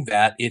something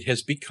that it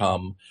has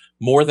become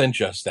more than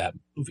just that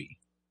movie.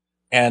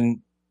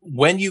 And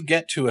when you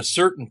get to a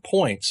certain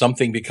point,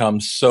 something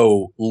becomes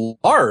so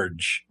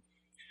large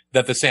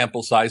that the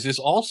sample size is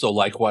also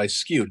likewise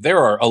skewed. There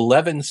are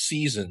 11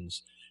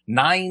 seasons,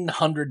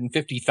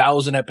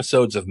 950,000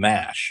 episodes of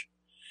MASH,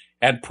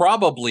 and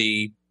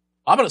probably,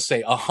 I'm going to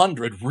say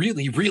 100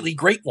 really, really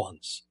great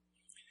ones.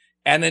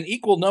 And an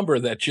equal number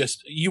that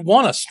just, you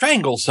want to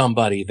strangle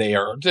somebody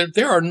there.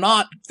 There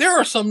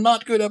are some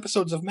not good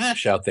episodes of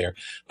MASH out there,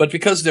 but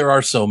because there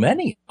are so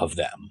many of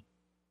them,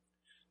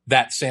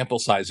 that sample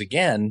size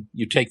again,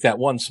 you take that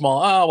one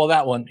small,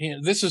 that one,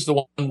 this is the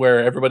one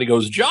where everybody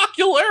goes,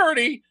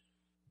 jocularity.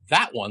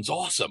 That one's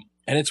awesome.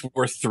 And it's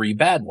worth 3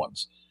 bad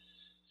ones.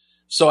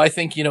 So I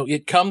think,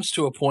 it comes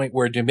to a point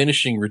where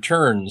diminishing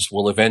returns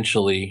will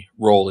eventually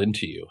roll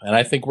into you. And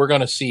I think we're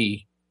going to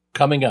see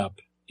coming up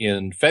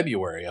in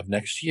February of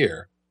next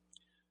year,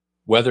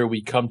 whether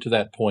we come to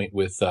that point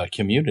with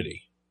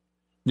Community.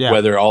 Yeah.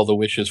 Whether all the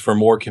wishes for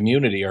more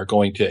Community are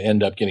going to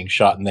end up getting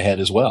shot in the head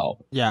as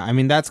well. Yeah, I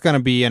mean, that's going to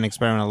be an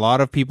experiment. A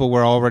lot of people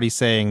were already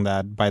saying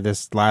that by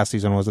this last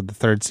season, was it the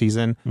 3rd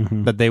season,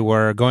 that they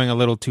were going a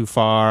little too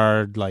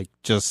far,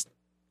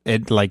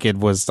 it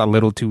was a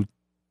little too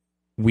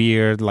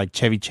weird, like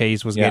Chevy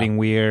Chase was getting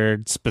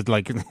weird,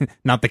 like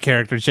not the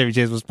character Chevy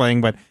Chase was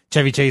playing, but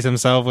Chevy Chase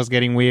himself was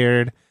getting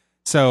weird.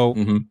 So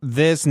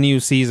this new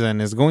season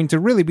is going to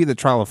really be the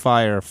trial of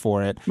fire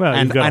for it. Well,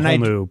 you've got a whole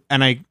new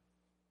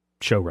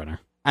showrunner.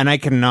 And I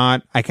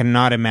cannot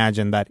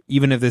imagine that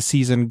even if this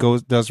season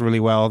does really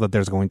well, that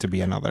there's going to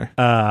be another.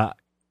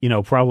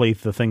 Probably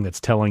the thing that's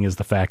telling is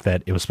the fact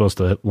that it was supposed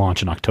to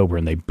launch in October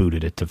and they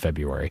booted it to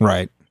February.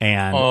 Right.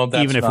 And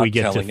even if we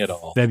get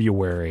to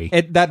February,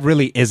 that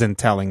really isn't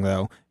telling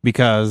though,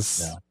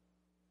 because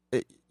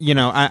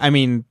I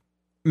mean,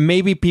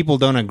 maybe people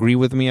don't agree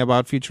with me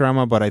about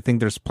Futurama, but I think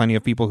there's plenty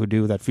of people who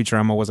do, that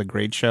Futurama was a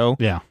great show.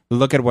 Yeah.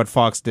 Look at what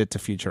Fox did to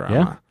Futurama.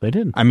 Yeah, they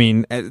did. I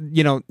mean,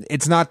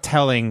 it's not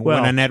telling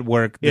when a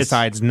network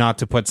decides not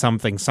to put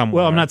something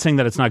somewhere. Well, I'm not saying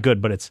that it's not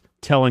good, but it's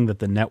telling that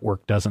the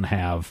network doesn't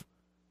have,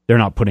 they're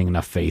not putting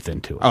enough faith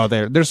into it. Oh,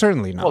 they're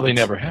certainly not. Well, they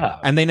never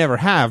have. And they never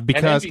have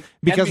because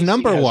NBC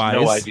number-wise...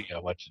 has no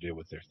idea what to do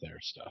with their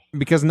stuff.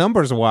 Because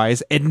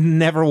numbers-wise, it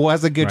never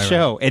was a good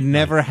show. It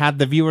never had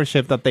the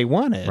viewership that they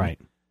wanted. Right.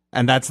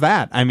 And that's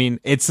that. I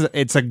mean, it's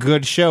a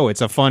good show.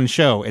 It's a fun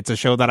show. It's a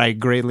show that I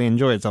greatly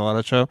enjoy. It's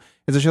a show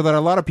that a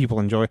lot of people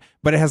enjoy,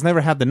 but it has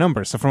never had the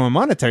numbers. So from a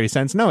monetary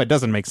sense, no, it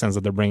doesn't make sense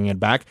that they're bringing it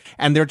back.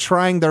 And they're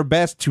trying their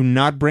best to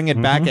not bring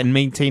it back and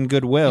maintain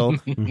goodwill,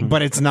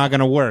 but it's not going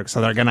to work. So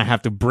they're going to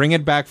have to bring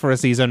it back for a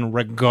season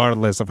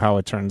regardless of how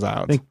it turns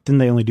out. Didn't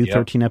they only do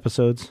 13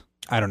 episodes?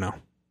 I don't know.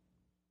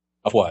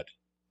 Of what?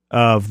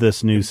 Of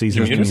this new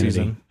season of Community.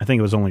 Community. I think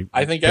it was only...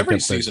 I think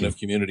every season of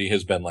Community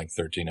has been like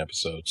 13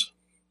 episodes.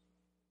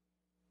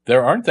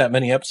 There aren't that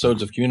many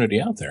episodes of Community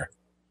out there.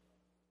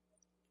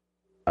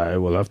 I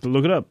will have to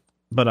look it up,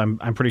 but I'm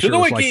pretty sure it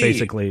was like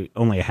basically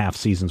only a half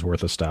season's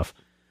worth of stuff.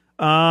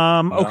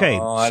 Okay,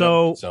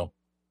 no, so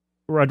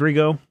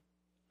Rodrigo,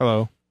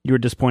 hello. You were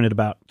disappointed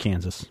about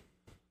Kansas.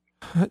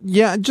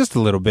 Yeah, just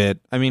a little bit.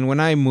 I mean, when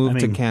I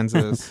moved to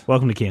Kansas...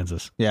 Welcome to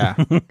Kansas. Yeah.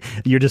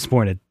 You're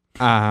disappointed.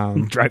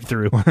 Drive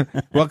through.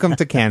 Welcome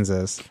to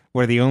Kansas,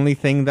 where the only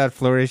thing that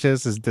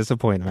flourishes is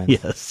disappointment.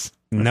 Yes.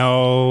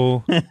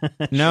 No.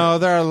 No,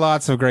 there are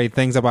lots of great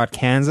things about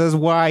Kansas.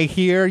 Why,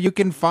 here you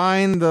can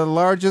find the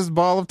largest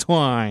ball of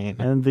twine.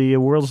 And the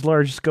world's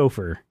largest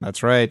gopher.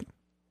 That's right.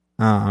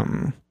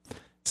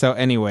 So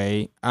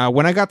anyway,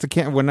 when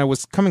I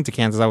was coming to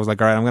Kansas, I was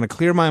like, all right, I'm going to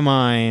clear my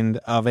mind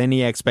of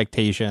any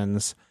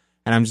expectations,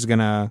 and I'm just going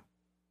to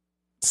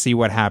see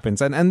what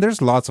happens. And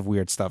there's lots of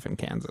weird stuff in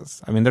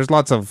Kansas. I mean, there's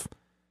lots of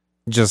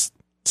just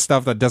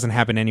stuff that doesn't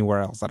happen anywhere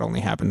else that only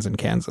happens in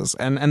Kansas.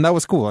 And that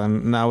was cool,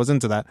 and I was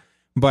into that.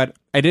 But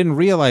I didn't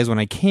realize when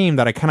I came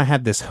that I kind of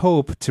had this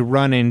hope to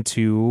run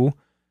into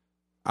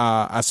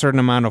a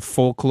certain amount of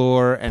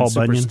folklore and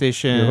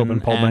superstition. You're hoping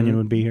Paul Bunyan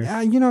would be here?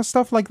 Yeah,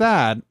 stuff like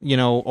that.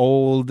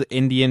 Old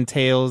Indian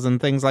tales and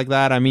things like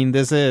that. I mean,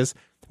 this is...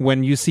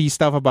 When you see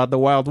stuff about the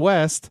Wild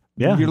West,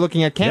 you're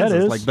looking at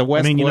Kansas. Like the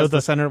West was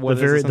the center.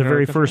 The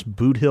very first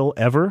boot hill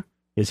ever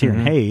is here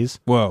in Hayes.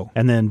 Whoa.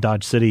 And then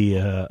Dodge City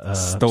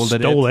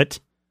stole it.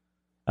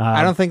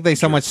 I don't think they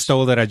so much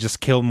stole it. I just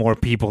killed more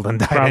people than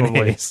died in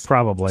Hayes.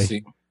 Probably.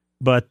 See,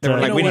 but they were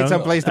like, we need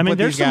some place to put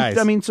these guys.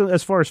 So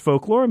as far as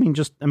folklore,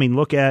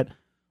 look at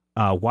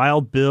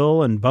Wild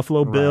Bill and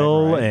Buffalo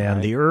Bill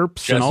and the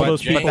Earps and all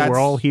those people were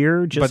all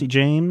here. Jesse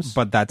James.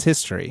 But that's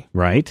history.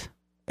 Right.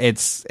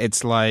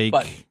 It's like,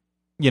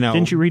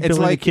 didn't you read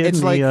Billy the Kid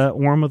in the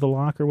Orm of the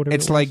Lock or whatever?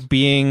 It's like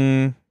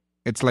being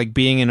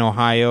in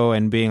Ohio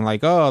and being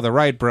like, oh, the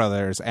Wright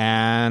brothers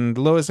and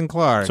Lewis and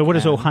Clark. So what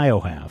does Ohio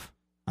have?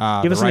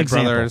 Give us an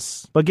example.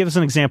 Brothers. But give us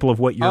an example of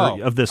what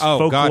you're of this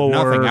folklore. God,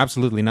 nothing.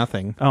 Absolutely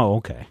nothing. Oh,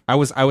 okay. I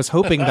was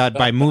hoping that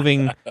by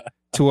moving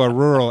to a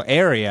rural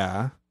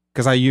area,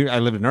 because I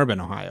lived in urban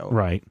Ohio,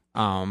 right?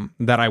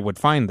 That I would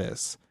find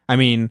this. I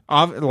mean,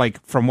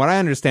 from what I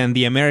understand,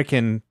 the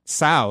American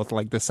South,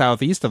 like the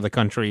southeast of the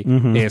country,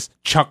 is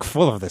chock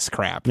full of this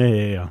crap.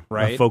 Yeah.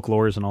 Right?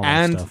 Folklores and all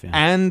that stuff. Yeah.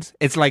 And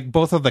it's like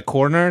both of the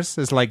corners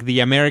is like the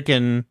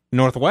American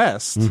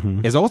Northwest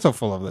is also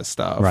full of this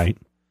stuff. Right.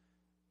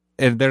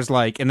 There's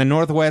like, in the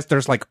Northwest,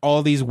 there's like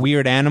all these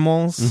weird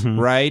animals,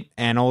 right?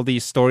 And all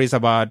these stories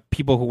about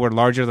people who were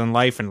larger than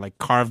life and like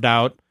carved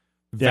out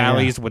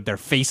valleys with their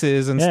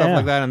faces and stuff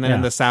like that. And then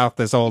in the South,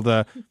 there's all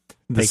the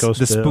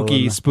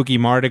spooky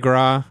Mardi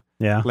Gras,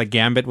 like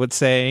Gambit would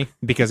say,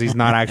 because he's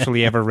not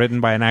actually ever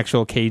written by an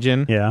actual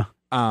Cajun. Yeah.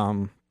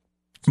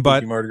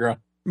 But Mardi Gras.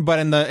 But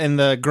in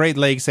the Great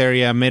Lakes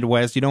area,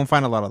 Midwest, you don't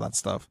find a lot of that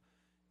stuff.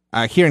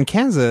 Here in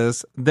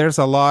Kansas, there's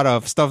a lot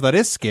of stuff that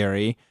is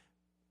scary,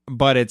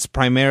 but it's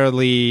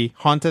primarily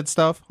haunted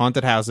stuff,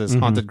 haunted houses,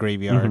 haunted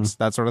graveyards,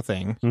 that sort of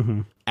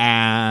thing,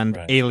 and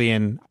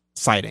alien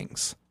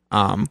sightings.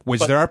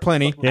 Which there are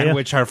plenty, and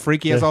which are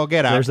freaky as all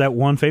get out. There's that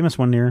one famous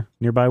one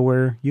nearby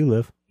where you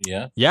live.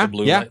 Yeah.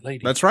 Blue Light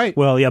Lady. That's right.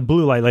 Well,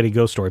 Blue Light Lady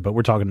ghost story, but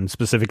we're talking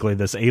specifically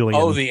this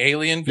alien. Oh, the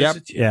alien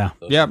visit? Yeah.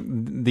 The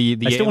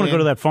I still want to go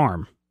to that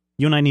farm.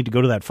 You and I need to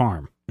go to that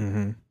farm.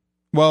 Mm-hmm.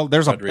 Well,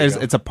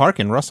 it's a park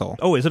in Russell.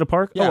 Oh, is it a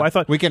park? Yeah. Oh, I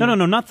thought we can. No,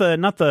 not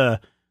the.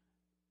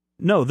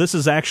 No, this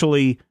is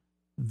actually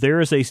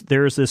there is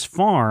this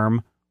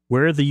farm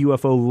where the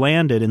UFO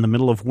landed in the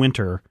middle of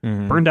winter,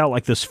 burned out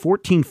like this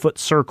 14-foot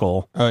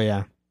circle. Oh,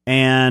 yeah.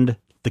 And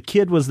the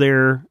kid was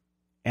there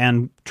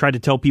and tried to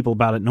tell people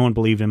about it. No one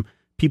believed him.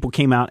 People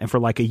came out, and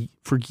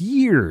for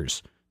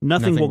years,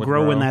 nothing will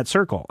grow in that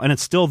circle. And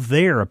it's still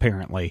there,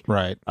 apparently.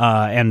 Right.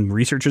 And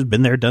researchers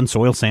been there, done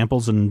soil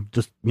samples, and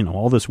just,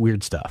 all this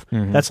weird stuff.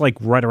 That's like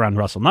right around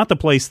Russell. Not the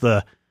place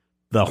the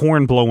the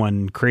horn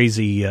blowing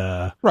crazy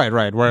right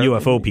where,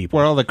 UFO people,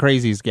 where all the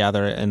crazies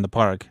gather in the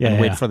park and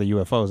wait for the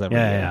UFOs every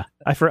year. Yeah.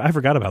 I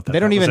forgot about that. They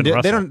don't even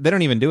they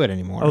don't even do it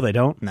anymore. Oh, they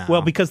don't. No.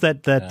 Well, because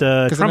that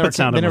trumpet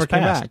sound was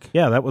passed. Back.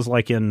 Yeah, that was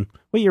like in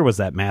what year was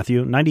that,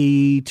 Matthew?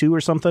 92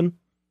 or something.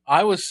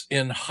 I was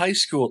in high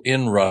school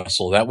in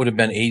Russell. That would have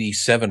been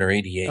 87 or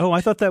 88. Oh, I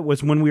thought that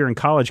was when we were in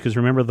college, because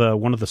remember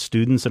one of the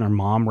students and our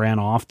mom ran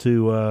off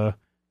to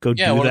go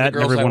do one that. Of the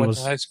girls everyone I went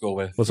to high school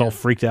with was all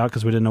freaked out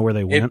because we didn't know where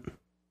they went.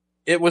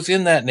 It was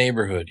in that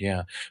neighborhood,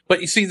 yeah.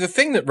 But you see, the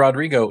thing that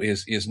Rodrigo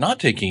is not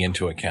taking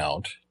into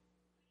account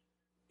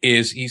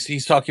is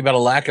he's talking about a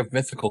lack of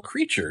mythical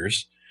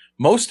creatures.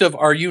 Most of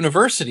our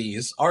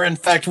universities are, in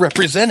fact,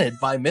 represented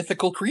by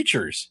mythical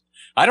creatures.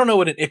 I don't know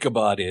what an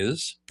Ichabod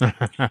is. And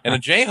a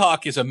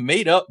Jayhawk is a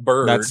made-up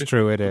bird. That's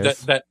true, it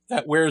is.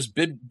 That wears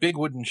big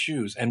wooden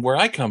shoes. And where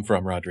I come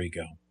from,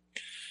 Rodrigo,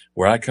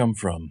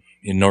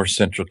 in north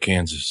central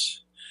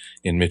Kansas,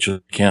 in Mitchell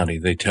County,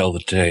 they tell the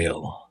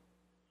tale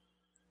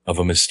of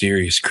a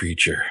mysterious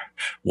creature.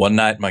 One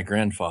night, my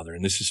grandfather,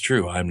 and this is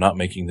true, I'm not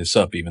making this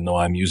up, even though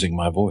I'm using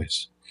my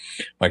voice.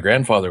 My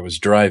grandfather was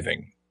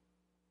driving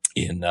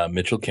in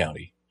Mitchell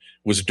County.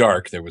 It was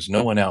dark. There was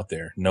no one out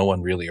there, no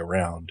one really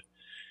around.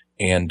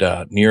 And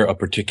near a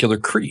particular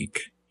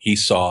creek, he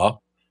saw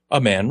a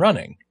man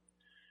running.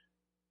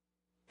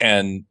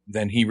 And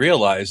then he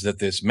realized that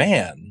this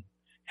man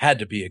had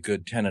to be a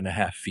good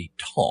 10.5 feet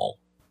tall.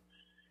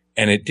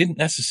 And it didn't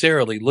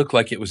necessarily look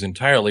like it was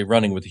entirely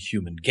running with a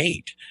human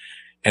gait.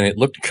 And it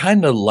looked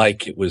kind of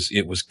like it was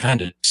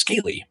kind of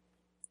scaly.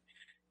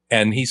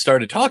 And he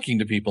started talking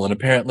to people, and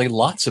apparently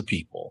lots of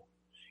people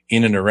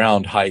in and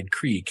around Hyde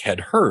Creek had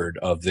heard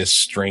of this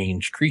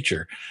strange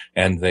creature.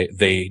 And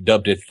they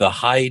dubbed it the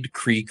Hyde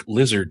Creek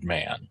Lizard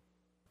Man.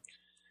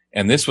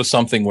 And this was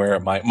something where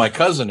my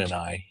cousin and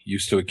I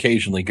used to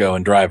occasionally go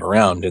and drive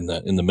around in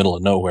the middle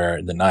of nowhere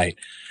in the night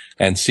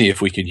and see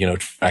if we could,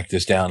 track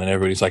this down. And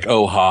everybody's like,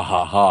 oh, ha,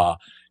 ha, ha.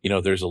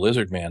 There's a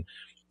lizard man.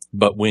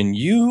 But when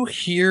you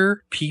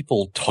hear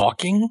people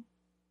talking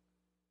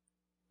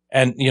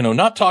and,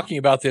 not talking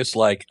about this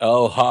like,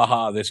 oh, ha,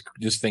 ha, this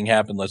thing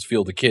happened. Let's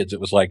feel the kids. It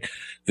was like,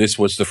 this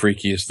was the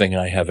freakiest thing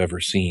I have ever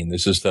seen.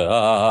 This is the,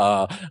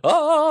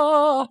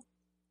 I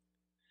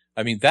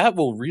mean, that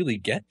will really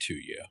get to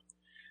you.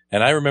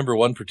 And I remember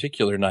one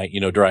particular night,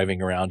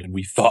 driving around, and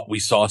we thought we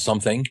saw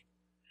something.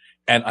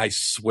 And I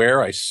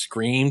swear I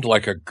screamed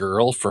like a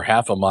girl for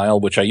half a mile,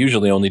 which I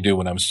usually only do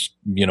when I'm,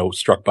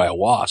 struck by a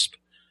wasp.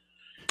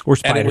 Or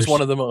spiders. And it was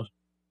one of the most.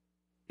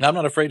 I'm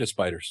not afraid of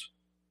spiders.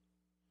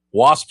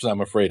 Wasps,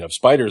 I'm afraid of.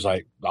 Spiders,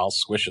 I'll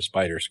squish a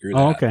spider. Screw that.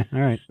 Oh, okay. All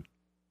right.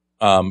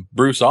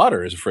 Bruce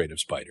Otter is afraid of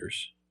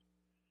spiders.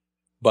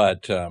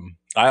 But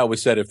I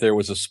always said if there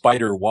was a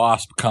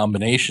spider-wasp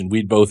combination,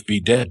 we'd both be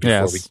dead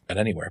before we got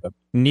anywhere. But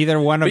neither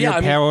one of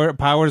your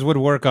powers would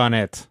work on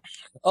it.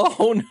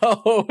 Oh,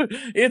 no.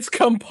 It's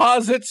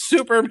composite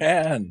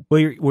Superman.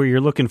 Well,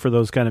 you're looking for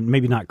those kind of,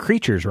 maybe not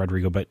creatures,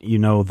 Rodrigo, but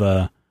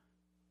the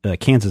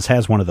Kansas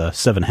has one of the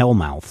 7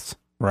 hellmouths.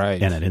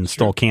 Right. In it, in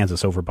Stull,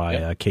 Kansas, over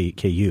by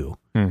KU.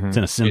 Mm-hmm. It's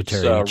in a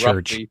cemetery and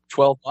church. Roughly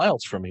 12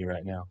 miles from me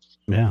right now.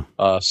 Yeah.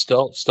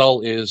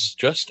 Stull is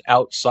just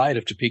outside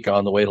of Topeka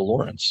on the way to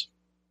Lawrence.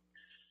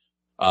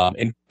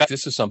 In fact,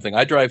 this is something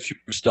I drive through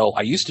Stull.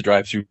 I used to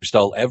drive through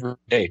Stull every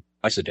day,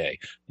 twice a day,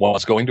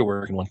 once going to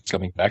work and once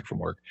coming back from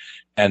work.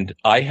 And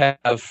I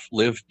have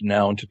lived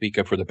now in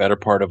Topeka for the better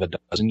part of a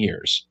dozen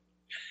years.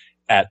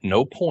 At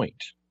no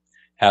point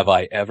have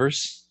I ever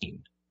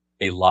seen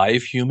a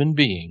live human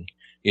being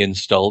in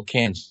Stull,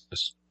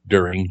 Kansas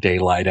during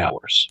daylight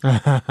hours.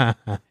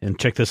 And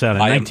check this out.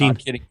 I am not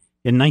kidding.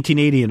 In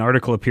 1980, an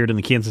article appeared in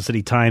the Kansas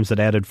City Times that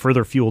added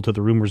further fuel to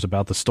the rumors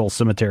about the Stull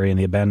Cemetery and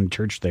the abandoned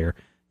church there.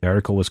 The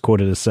article was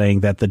quoted as saying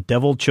that the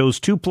devil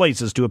chose 2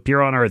 places to appear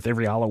on Earth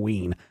every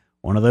Halloween.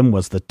 One of them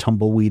was the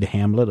tumbleweed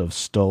hamlet of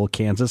Stull,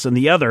 Kansas, and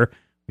the other,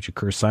 which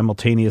occurs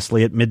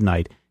simultaneously at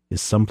midnight,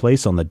 is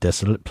someplace on the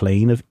desolate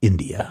plain of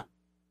India.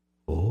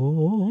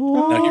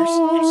 Oh. Now here's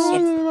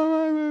something.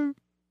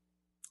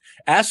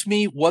 Ask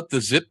me what the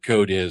zip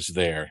code is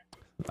there.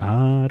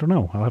 I don't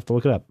know. I'll have to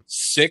look it up.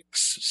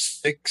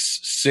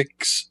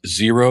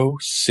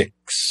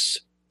 66606.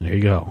 There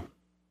you go.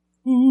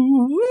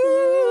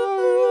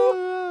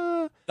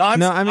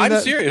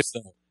 I'm serious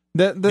though.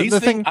 The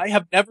thing I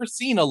have never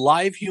seen a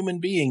live human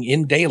being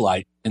in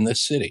daylight in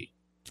this city.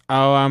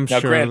 Oh, I'm now,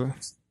 sure. Granted,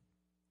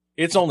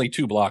 it's only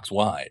 2 blocks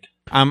wide.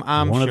 I'm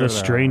One sure of the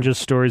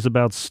strangest stories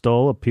about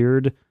Stull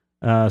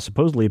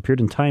supposedly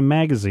appeared in Time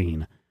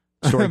magazine.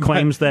 The story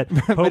claims that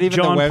Pope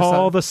John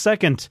Paul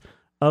II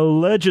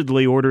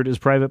allegedly ordered his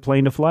private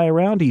plane to fly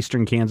around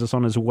eastern Kansas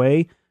on his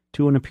way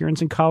to an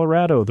appearance in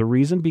Colorado. The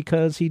reason?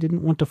 Because he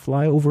didn't want to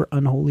fly over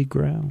unholy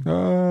ground.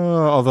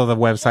 Although the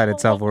website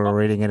itself, we were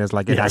reading it, is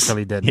like it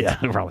actually didn't. Yeah,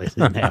 it probably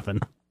didn't happen.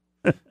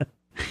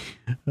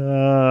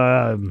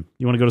 You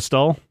want to go to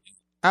Stull?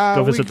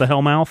 Go visit the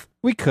Hellmouth?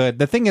 We could.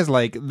 The thing is,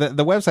 like,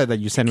 the website that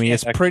you sent me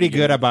is pretty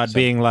good about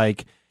being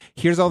like,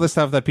 here's all the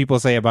stuff that people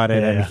say about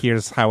it, and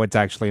here's how it's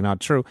actually not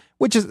true.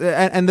 Which is,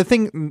 and the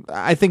thing,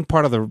 I think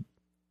part of the,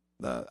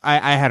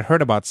 I had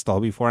heard about Stull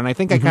before, and I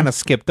think I kind of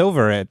skipped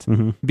over it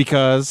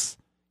because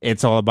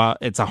it's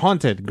a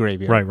haunted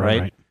graveyard,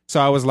 right? So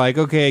I was like,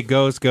 okay,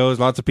 ghosts,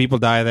 lots of people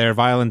die there,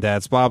 violent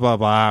deaths, blah, blah,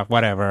 blah,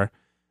 whatever.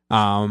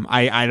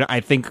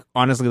 I think,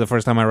 honestly, the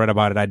first time I read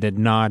about it, I did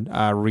not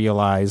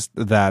realize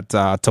that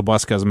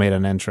Tobuscus made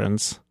an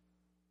entrance.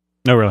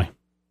 Oh, really?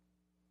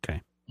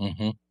 Okay.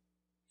 Mm-hmm.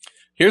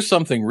 Here's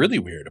something really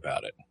weird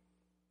about it.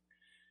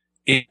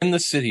 In the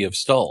city of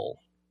Stull,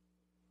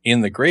 in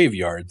the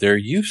graveyard, there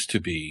used to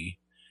be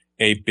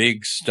a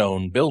big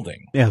stone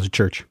building. Yeah, it's a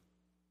church.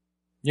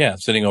 Yeah,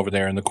 sitting over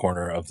there in the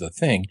corner of the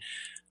thing.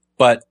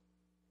 But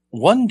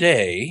one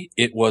day,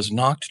 it was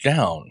knocked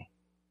down.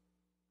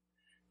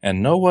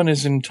 And no one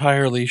is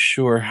entirely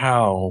sure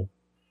how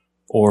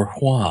or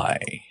why.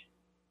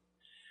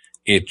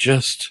 It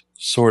just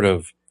sort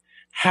of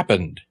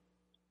happened.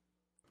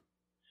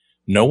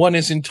 No one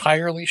is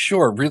entirely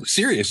sure, really,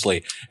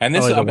 seriously. And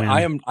this,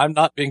 I'm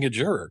not being a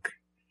jerk.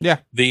 Yeah.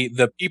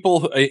 The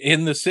people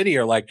in the city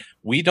are like,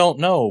 we don't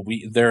know.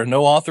 There are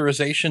no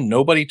authorization.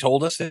 Nobody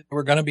told us that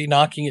we're going to be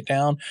knocking it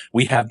down.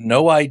 We have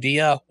no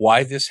idea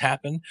why this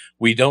happened.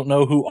 We don't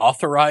know who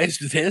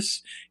authorized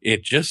this.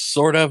 It just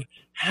sort of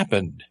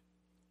happened.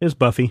 It was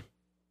Buffy.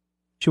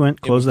 She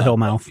went, close the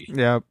Hellmouth.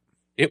 Yeah.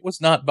 It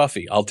was not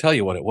Buffy. I'll tell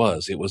you what it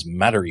was. It was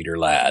Matter Eater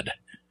Lad.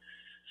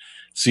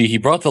 See, he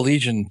brought the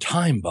Legion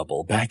time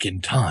bubble back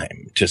in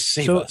time to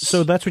save us.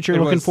 So that's what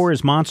you're looking for,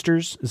 is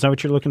monsters? Is that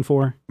what you're looking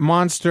for?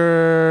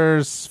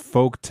 Monsters,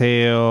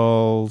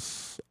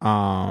 folktales,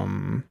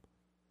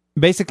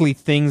 basically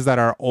things that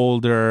are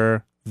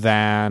older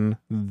than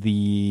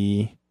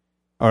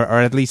or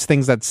at least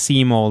things that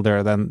seem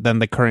older than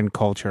the current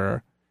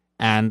culture.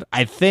 And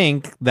I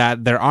think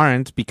that there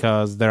aren't,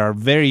 because there are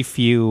very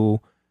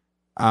few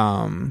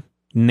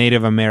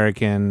Native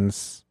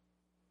Americans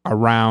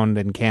around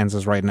in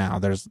Kansas right now.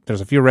 There's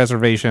a few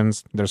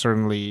reservations. There's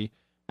certainly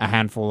a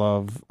handful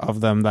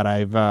of them that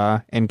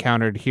I've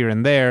encountered here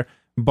and there.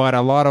 But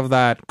a lot of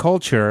that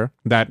culture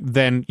that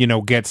then,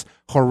 gets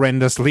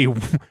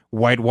horrendously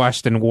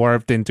whitewashed and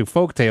warped into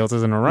folktales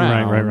isn't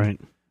around. Right.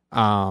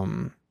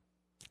 And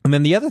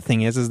then the other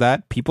thing is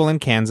that people in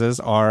Kansas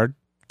are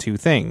two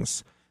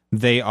things.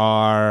 They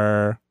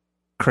are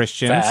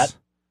Christians. Fat.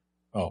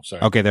 Oh,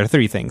 sorry. Okay, there are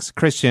three things.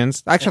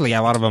 Christians. Actually,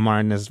 a lot of them are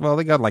in this. Well,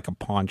 they got like a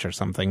paunch or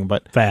something,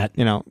 but fat.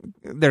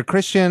 They're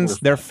Christians,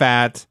 they're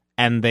fat,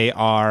 and they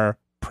are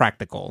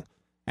practical.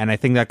 And I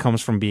think that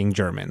comes from being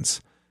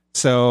Germans.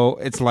 So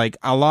it's like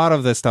a lot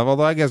of this stuff,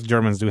 although I guess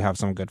Germans do have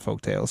some good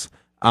folktales.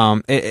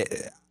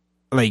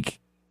 Like,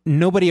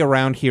 nobody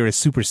around here is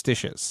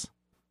superstitious.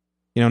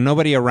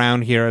 Nobody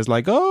around here is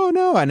like, oh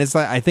no. And it's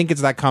like, I think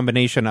it's that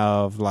combination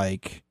of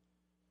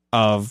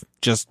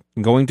just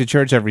going to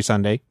church every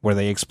Sunday where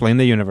they explain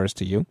the universe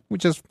to you,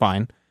 which is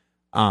fine.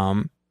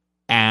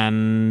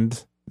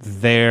 And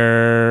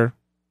they're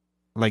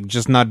like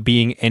just not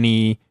being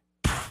any,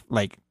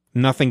 like,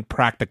 nothing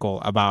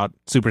practical about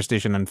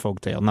superstition and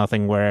folktale.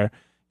 Nothing where,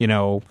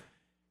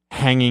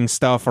 hanging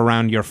stuff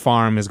around your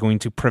farm is going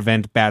to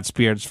prevent bad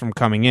spirits from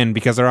coming in,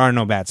 because there are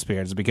no bad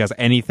spirits, because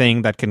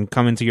anything that can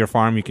come into your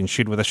farm, you can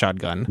shoot with a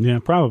shotgun. Yeah,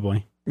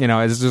 probably.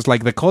 It's just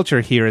like the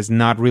culture here is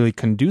not really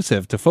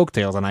conducive to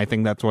folktales, and I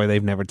think that's why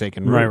they've never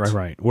taken root.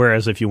 Right.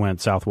 Whereas if you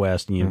went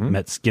southwest and you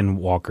met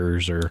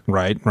skinwalkers or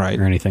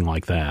or anything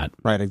like that.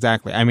 Right,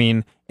 exactly. I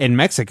mean, in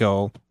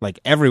Mexico, like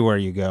everywhere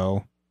you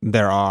go,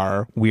 there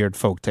are weird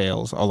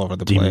folktales all over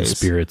the place. Demon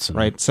spirits.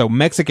 Right? So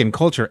Mexican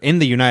culture in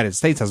the United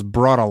States has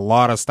brought a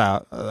lot of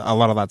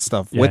that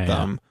stuff with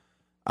them.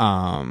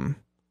 And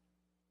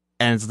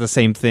it's the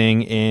same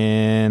thing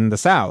in the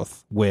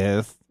South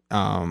with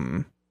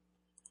all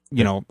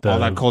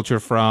that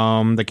culture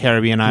from the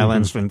Caribbean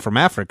islands and from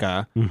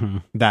Africa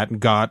that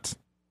got,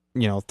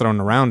 thrown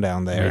around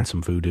down there. Made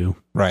some voodoo.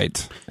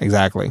 Right.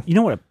 Exactly. You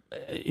know what?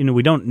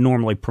 We don't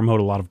normally promote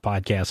a lot of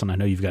podcasts, and I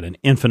know you've got an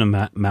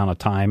infinite amount of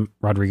time,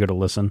 Rodrigo, to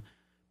listen,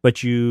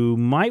 but you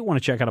might want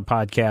to check out a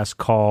podcast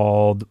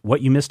called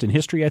What You Missed in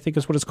History, I think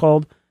is what it's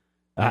called.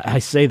 I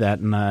say that,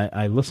 and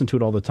I listen to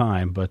it all the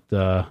time, but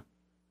let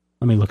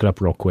me look it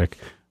up real quick.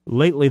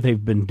 Lately,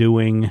 they've been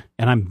doing,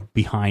 and I'm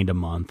behind a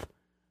month,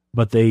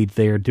 but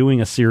they're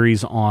doing a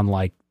series on,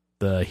 like,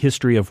 the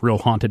history of real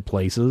haunted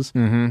places,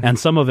 and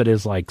some of it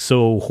is, like,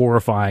 so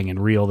horrifying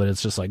and real that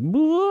it's just like,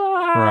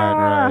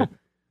 right.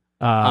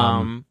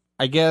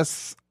 I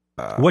guess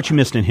What You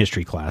Missed in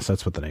History class,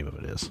 that's what the name of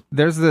it is.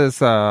 There's this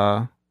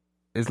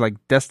is like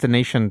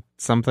Destination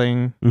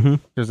something.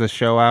 There's a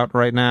show out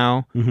right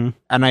now,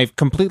 and I've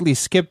completely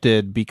skipped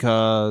it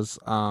because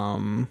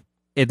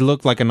it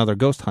looked like another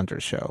Ghost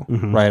Hunters show,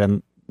 right?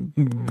 And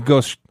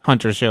Ghost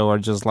Hunters show are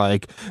just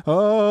like,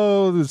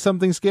 oh,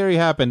 something scary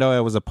happened. Oh,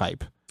 it was a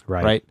pipe,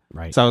 right?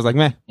 So I was like,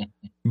 meh.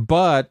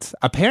 But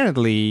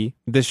apparently,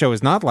 this show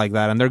is not like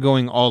that, and they're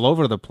going all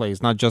over the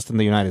place, not just in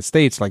the United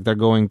States. Like they're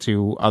going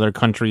to other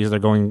countries.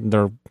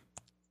 They're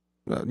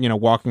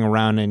walking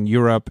around in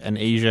Europe and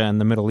Asia and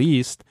the Middle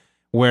East,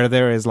 where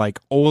there is like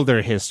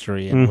older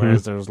history, and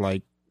whereas there's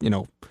like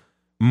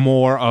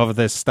more of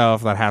this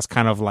stuff that has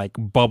kind of like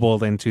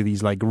bubbled into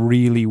these like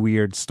really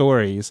weird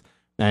stories.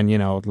 And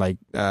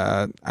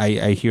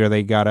I hear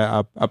they got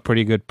a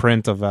pretty good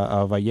print of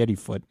a Yeti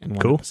foot in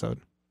one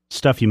episode.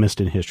 Stuff you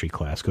missed in history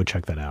class. Go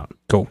check that out.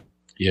 Cool.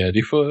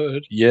 Yeti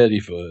foot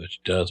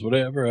does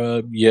whatever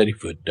a Yeti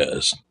foot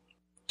does.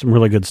 Some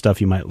really good stuff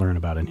you might learn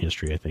about in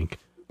history, I think.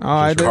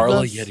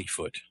 Carla Yeti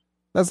foot.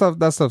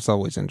 That stuff's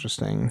always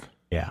interesting.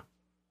 Yeah.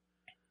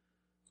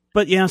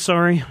 But yeah,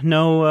 sorry,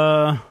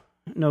 no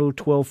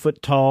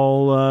 12-foot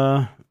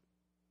tall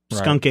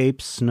skunk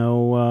apes,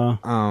 no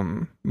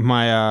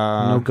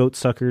no goat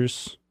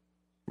suckers.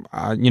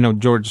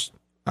 George,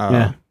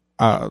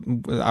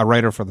 a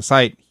writer for the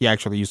site, he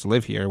actually used to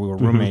live here. We were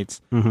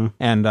roommates,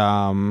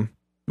 and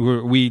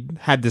we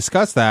had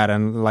discussed that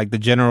and like the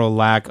general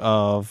lack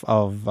of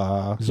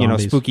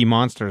spooky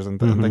monsters and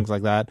things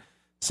like that.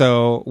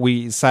 So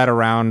we sat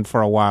around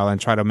for a while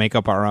and tried to make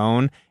up our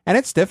own, and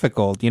it's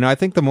difficult. I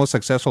think the most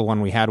successful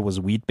one we had was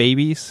Wheat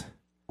Babies.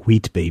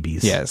 Wheat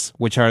babies, yes,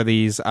 which are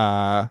these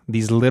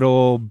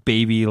little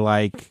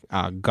baby-like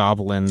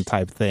goblin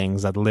type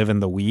things that live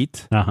in the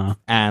wheat,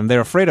 and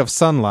they're afraid of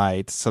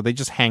sunlight, so they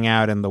just hang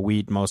out in the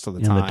wheat most of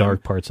the time, in the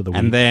dark parts of the wheat.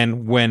 And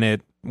then when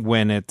it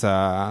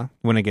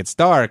gets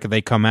dark,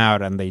 they come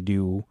out and they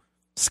do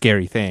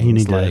scary things. You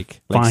need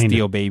like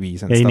steal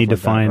babies and stuff. You need like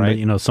to find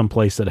that, right? Some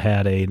place that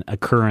had an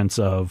occurrence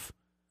of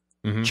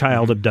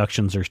child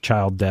abductions or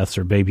child deaths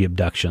or baby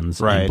abductions,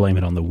 and blame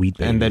it on the wheat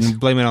babies. And then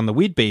blame it on the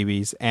wheat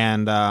babies.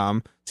 And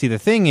see, the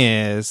thing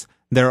is,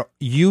 they're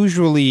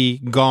usually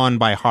gone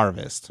by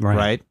harvest,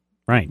 right?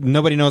 Right.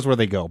 Nobody knows where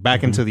they go.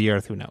 Back into the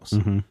earth, who knows?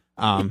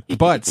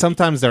 But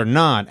sometimes they're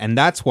not, and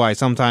that's why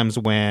sometimes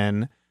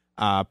when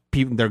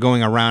they're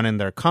going around in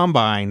their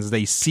combines,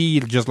 they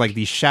see just like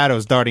these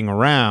shadows darting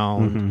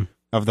around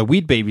of the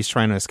wheat babies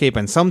trying to escape,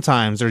 and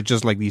sometimes they're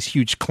just like these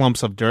huge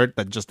clumps of dirt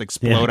that just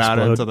explode out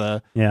into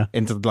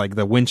like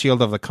the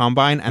windshield of the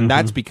combine, and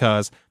that's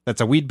because that's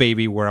a wheat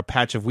baby where a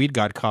patch of wheat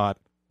got caught.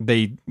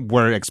 They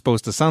were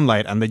exposed to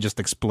sunlight and they just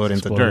explode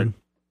into dirt.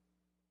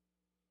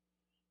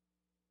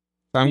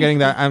 So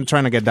I'm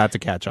trying to get that to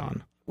catch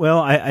on. Well,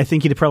 I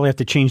think you'd probably have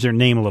to change their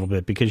name a little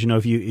bit, because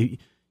if you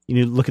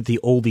look at the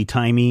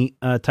oldie-timey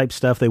type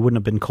stuff, they wouldn't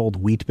have been called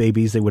wheat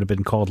babies. They would have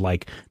been called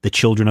like the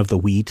children of the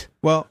wheat,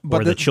 or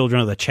the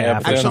children of the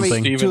chaff, or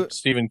something.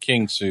 Stephen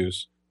King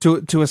sues.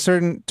 To a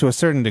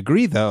certain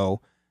degree, though,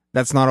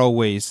 that's not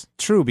always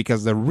true,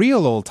 because the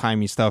real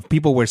old-timey stuff,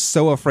 people were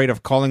so afraid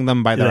of calling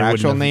them by their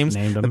actual names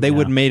that they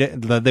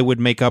would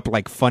make up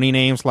like funny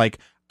names like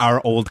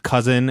Our Old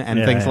Cousin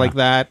and things like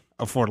that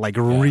for like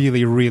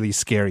really, really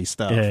scary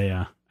stuff.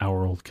 Yeah.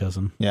 Our Old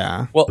Cousin.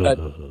 Yeah. Well,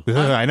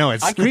 I know,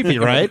 it's creepy,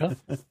 right?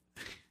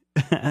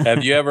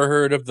 Have you ever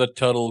heard of the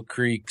Tuttle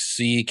Creek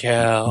Sea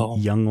Cow?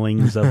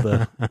 Younglings of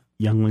the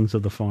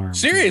farm.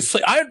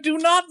 Seriously, I do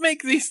not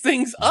make these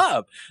things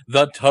up.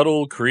 The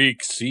Tuttle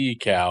Creek Sea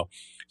Cow.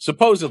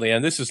 Supposedly,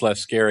 and this is less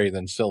scary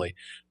than silly,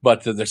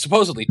 but there's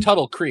supposedly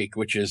Tuttle Creek,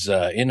 which is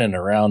in and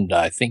around,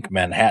 I think,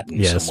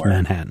 Manhattan somewhere. Yes,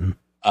 Manhattan.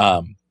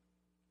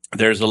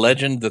 There's a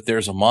legend that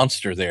there's a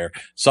monster there.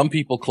 Some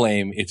people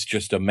claim it's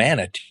just a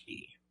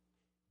manatee.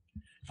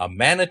 A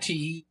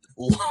manatee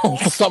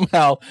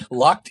somehow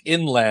locked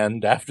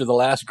inland after the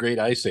last great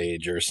ice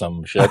age or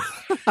some shit.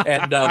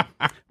 And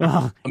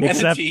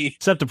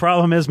except the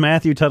problem is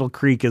Matthew, Tuttle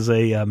Creek is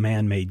a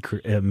man-made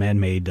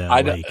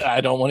lake.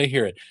 I don't want to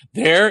hear it.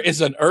 There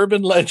is an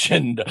urban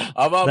legend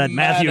of a that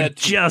Matthew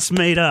manatee. just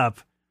made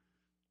up.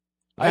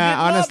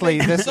 Honestly,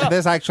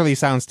 this actually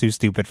sounds too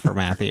stupid for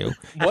Matthew.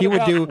 He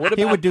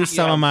would do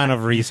some amount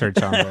of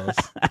research on this.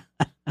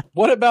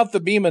 What about the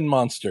Beeman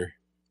monster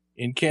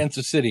in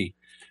Kansas City,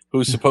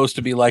 who's supposed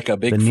to be like a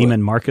Bigfoot? The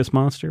Neiman Marcus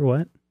monster?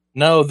 What?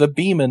 No, the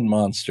Beeman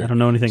monster. I don't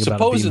know anything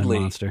about a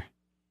Beeman monster.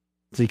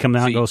 Does he come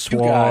out and go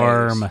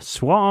swarm?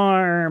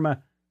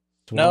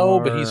 No,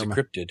 but he's a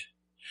cryptid.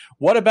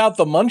 What about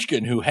the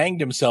Munchkin who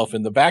hanged himself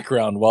in the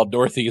background while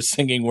Dorothy is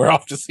singing "We're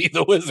Off to See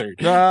the Wizard"?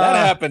 That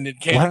happened in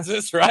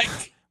Kansas,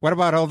 right? What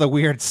about all the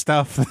weird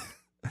stuff?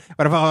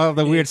 What about all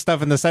the weird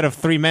stuff in the set of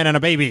Three Men and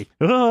a Baby?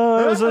 Oh,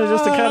 it was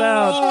just a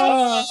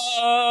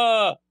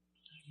cutout.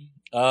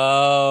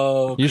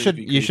 Oh, you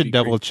should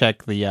double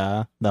check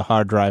the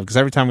hard drive, because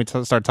every time we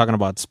start talking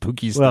about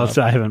spooky stuff. Well,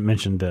 so I haven't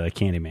mentioned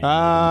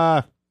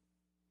Candyman.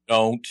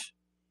 Don't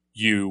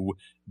you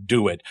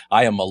do it.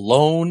 I am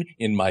alone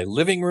in my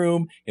living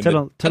room in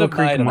the dead of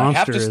night, and I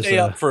have to stay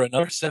up for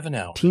another 7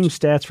 hours. Team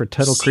stats for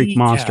Tuttle Creek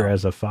Monster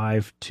as of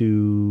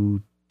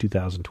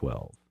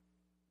 5/2/2012.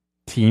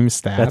 Team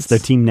stats? That's their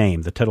team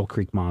name, the Tuttle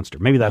Creek Monster.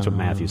 Maybe that's what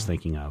Matthew's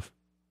thinking of.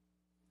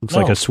 Looks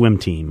like a swim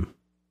team.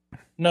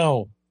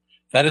 No.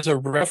 That is a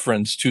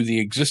reference to the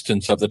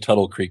existence of the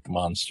Tuttle Creek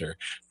Monster,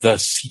 the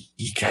sea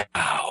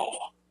cow.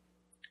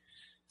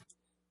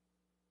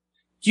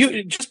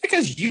 You just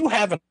because you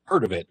haven't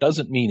heard of it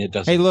doesn't mean it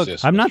doesn't Hey, look,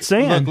 exist. I'm not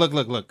saying.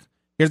 Look.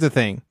 Here's the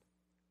thing.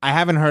 I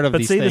haven't heard of But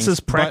these say things. this is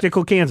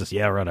practical Kansas.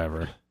 Yeah,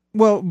 whatever.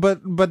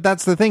 But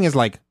that's the thing is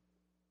like,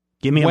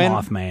 Give me a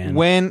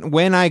Mothman.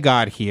 When I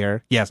got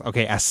here, yes,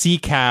 okay, a sea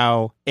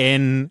cow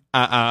in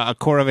a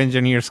Corps of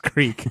Engineers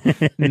creek,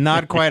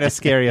 not quite as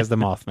scary as the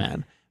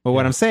Mothman. But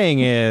what I'm saying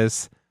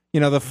is,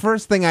 the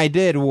first thing I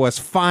did was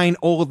find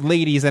old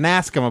ladies and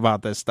ask them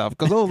about this stuff,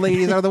 because old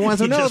ladies are the ones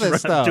who know this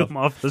stuff. Them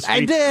off the street.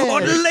 I did.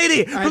 Old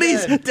lady,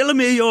 please tell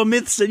me your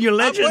myths and your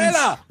legends.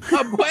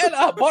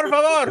 Abuela, por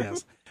favor.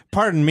 Yes.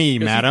 Pardon me,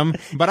 madam,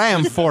 but I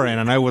am foreign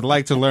and I would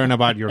like to learn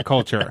about your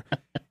culture.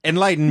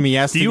 Enlighten me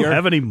as Do to you your...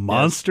 have any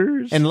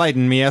monsters?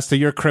 Enlighten me as to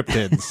your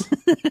cryptids.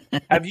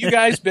 Have you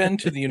guys been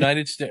to the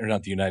United States, or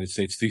not the United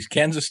States, the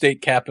Kansas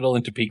State Capitol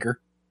in Topeka?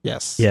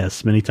 Yes.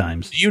 Yes, many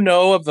times. Do you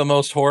know of the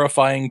most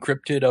horrifying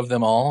cryptid of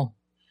them all?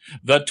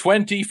 The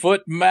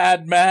 20-foot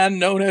madman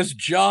known as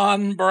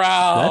John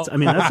Brown.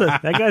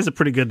 That guy's a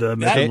pretty good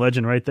myth and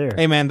legend right there.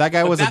 Hey, man, that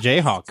guy was a that-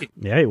 Jayhawk.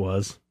 Yeah, he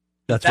was.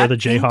 That's That where the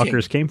painting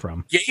Jayhawkers came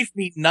from. Gave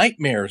me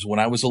nightmares when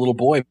I was a little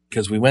boy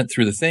because we went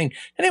through the thing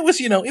and it was,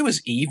 it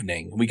was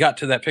evening. We got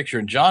to that picture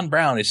and John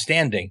Brown is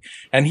standing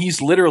and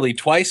he's literally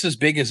twice as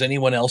big as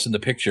anyone else in the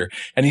picture.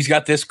 And he's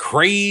got this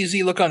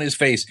crazy look on his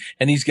face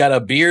and he's got a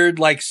beard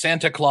like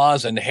Santa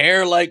Claus and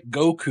hair like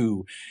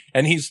Goku.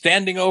 And he's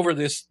standing over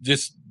this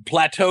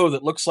plateau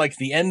that looks like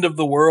the end of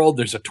the world.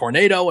 There's a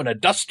tornado and a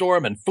dust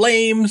storm and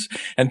flames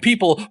and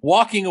people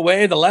walking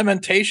away, the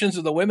lamentations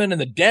of the women and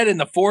the dead in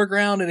the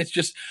foreground. And it's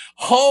just,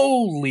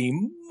 holy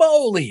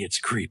moly, it's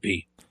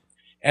creepy.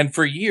 And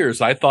for years,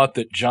 I thought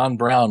that John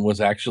Brown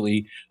was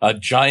actually a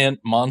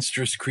giant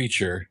monstrous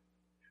creature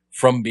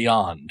from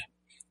beyond.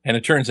 And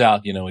it turns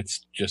out,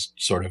 it's just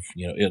sort of,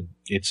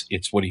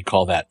 it's what do you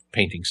call that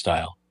painting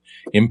style?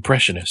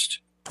 Impressionist.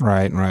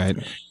 Right.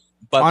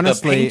 But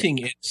honestly, the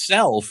painting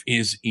itself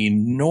is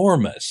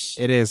enormous.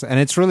 It is. And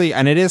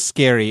it is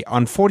scary.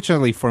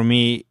 Unfortunately for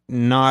me,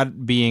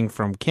 not being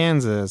from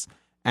Kansas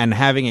and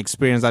having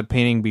experienced that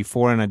painting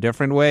before in a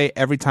different way,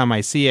 every time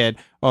I see it,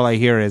 all I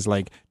hear is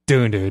like,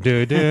 dun dun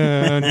dun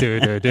dun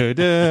dun dun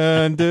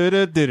dun dun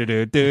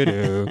dun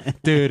dun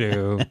dun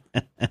dun.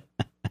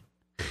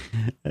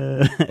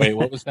 Wait,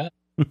 what was that?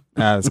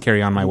 Let's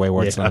Carry On My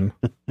Wayward Son.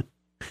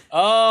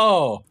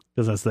 Oh.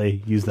 Because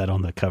they use that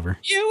on the cover.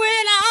 You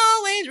will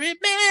always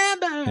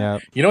remember. Yeah.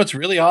 You know what's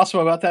really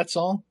awesome about that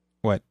song?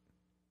 What?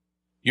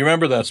 You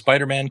remember the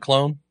Spider-Man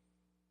clone?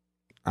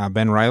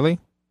 Ben Reilly?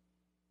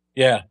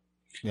 Yeah.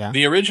 Yeah.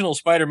 The original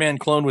Spider-Man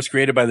clone was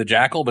created by the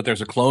Jackal, but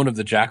there's a clone of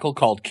the Jackal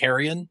called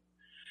Carrion.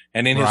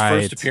 And in his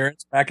first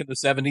appearance back in the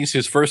 70s,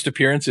 his first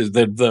appearance is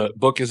the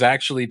book is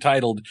actually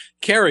titled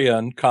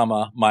Carrion,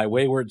 My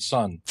Wayward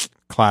Son.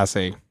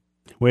 Classy.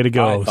 Way to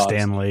go,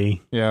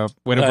 Stanley. Yeah,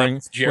 way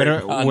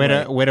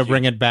to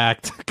bring it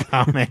back to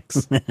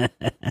comics.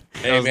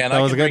 Hey, man, that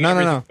was good.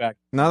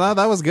 No,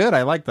 that was good.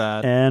 I like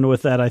that. And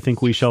with that, I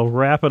think we shall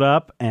wrap it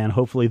up, and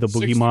hopefully the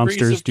Boogie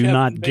Monsters do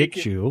not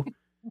get you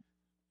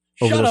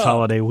over this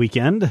holiday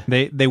weekend.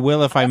 They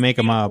will if I make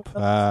them up.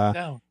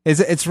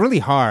 It's really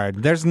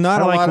hard. There's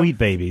not a lot of Wheat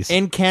Babies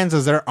in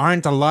Kansas. There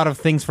aren't a lot of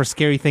things for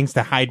scary things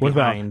to hide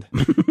behind.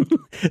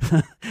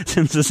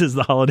 Since this is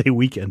the holiday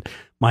weekend,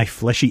 my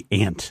fleshy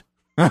aunt.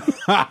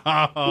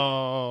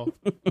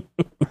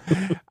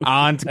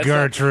 Aunt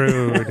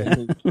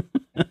Gertrude.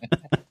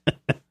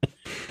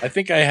 I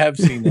think I have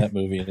seen that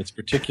movie, and it's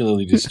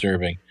particularly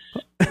disturbing.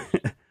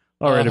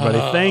 All right, everybody.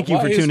 Thank you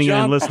for tuning in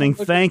and listening.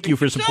 Thank you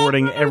for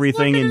supporting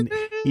everything,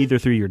 either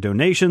through your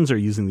donations or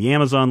using the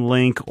Amazon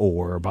link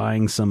or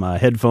buying some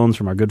headphones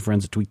from our good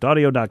friends at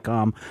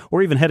tweakedaudio.com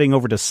or even heading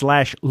over to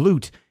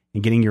 /loot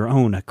and getting your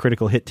own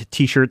Critical Hit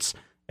t-shirts.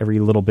 Every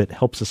little bit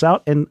helps us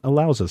out and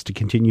allows us to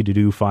continue to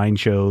do fine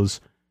shows.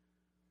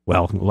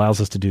 Well,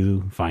 allows us to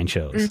do fine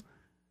shows.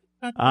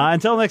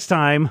 Until next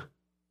time,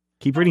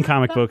 keep reading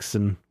comic books,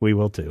 and we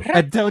will too.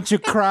 And don't you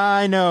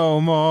cry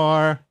no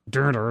more. If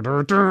I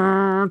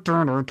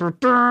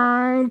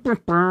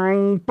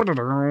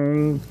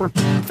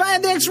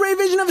had the X-ray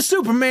vision of a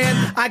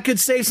Superman, I could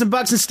save some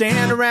bucks and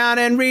stand around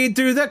and read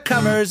through the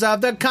covers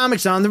of the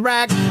comics on the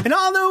rack. And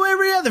although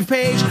every other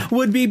page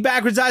would be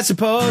backwards, I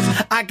suppose,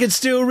 I could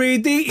still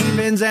read the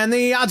evens and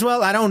the odds.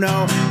 Well, I don't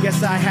know.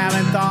 Guess I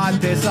haven't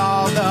thought this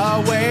all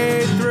the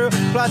way through.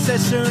 Plus,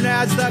 as soon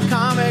as the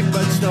comic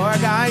book store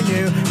guy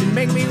knew, he'd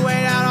make me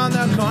wait out on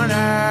the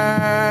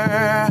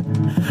corner.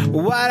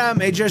 What a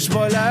major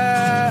spoiler.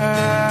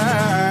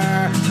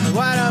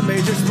 What a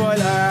major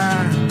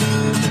spoiler.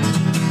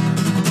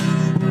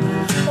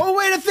 Oh,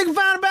 wait, I think I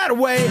found a better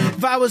way.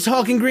 If I was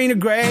hulking green or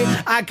gray,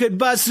 I could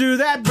bust through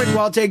that brick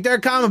wall, take their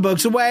comic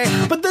books away.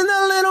 But then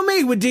the little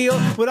me would deal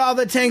with all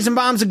the tanks and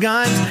bombs and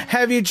guns.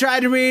 Have you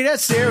tried to read a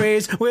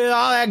series with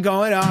all that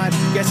going on?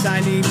 Guess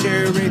I need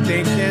to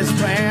rethink this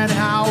plan.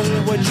 How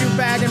would you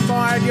bag and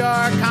board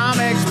your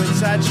comics with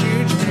such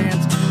huge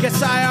hands?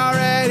 Guess I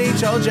already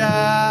told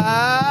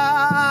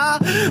ya.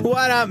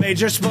 What a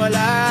major spoiler.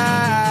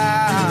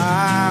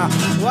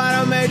 What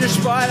a major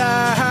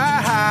spoiler.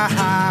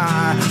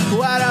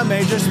 What a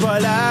major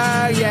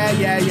spoiler. Yeah,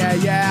 yeah, yeah,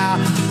 yeah.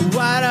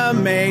 What a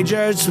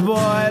major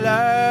spoiler.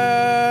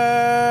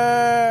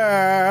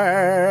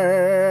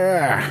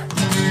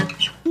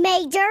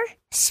 Major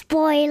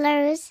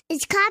Spoilers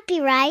is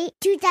copyright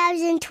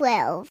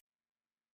 2012.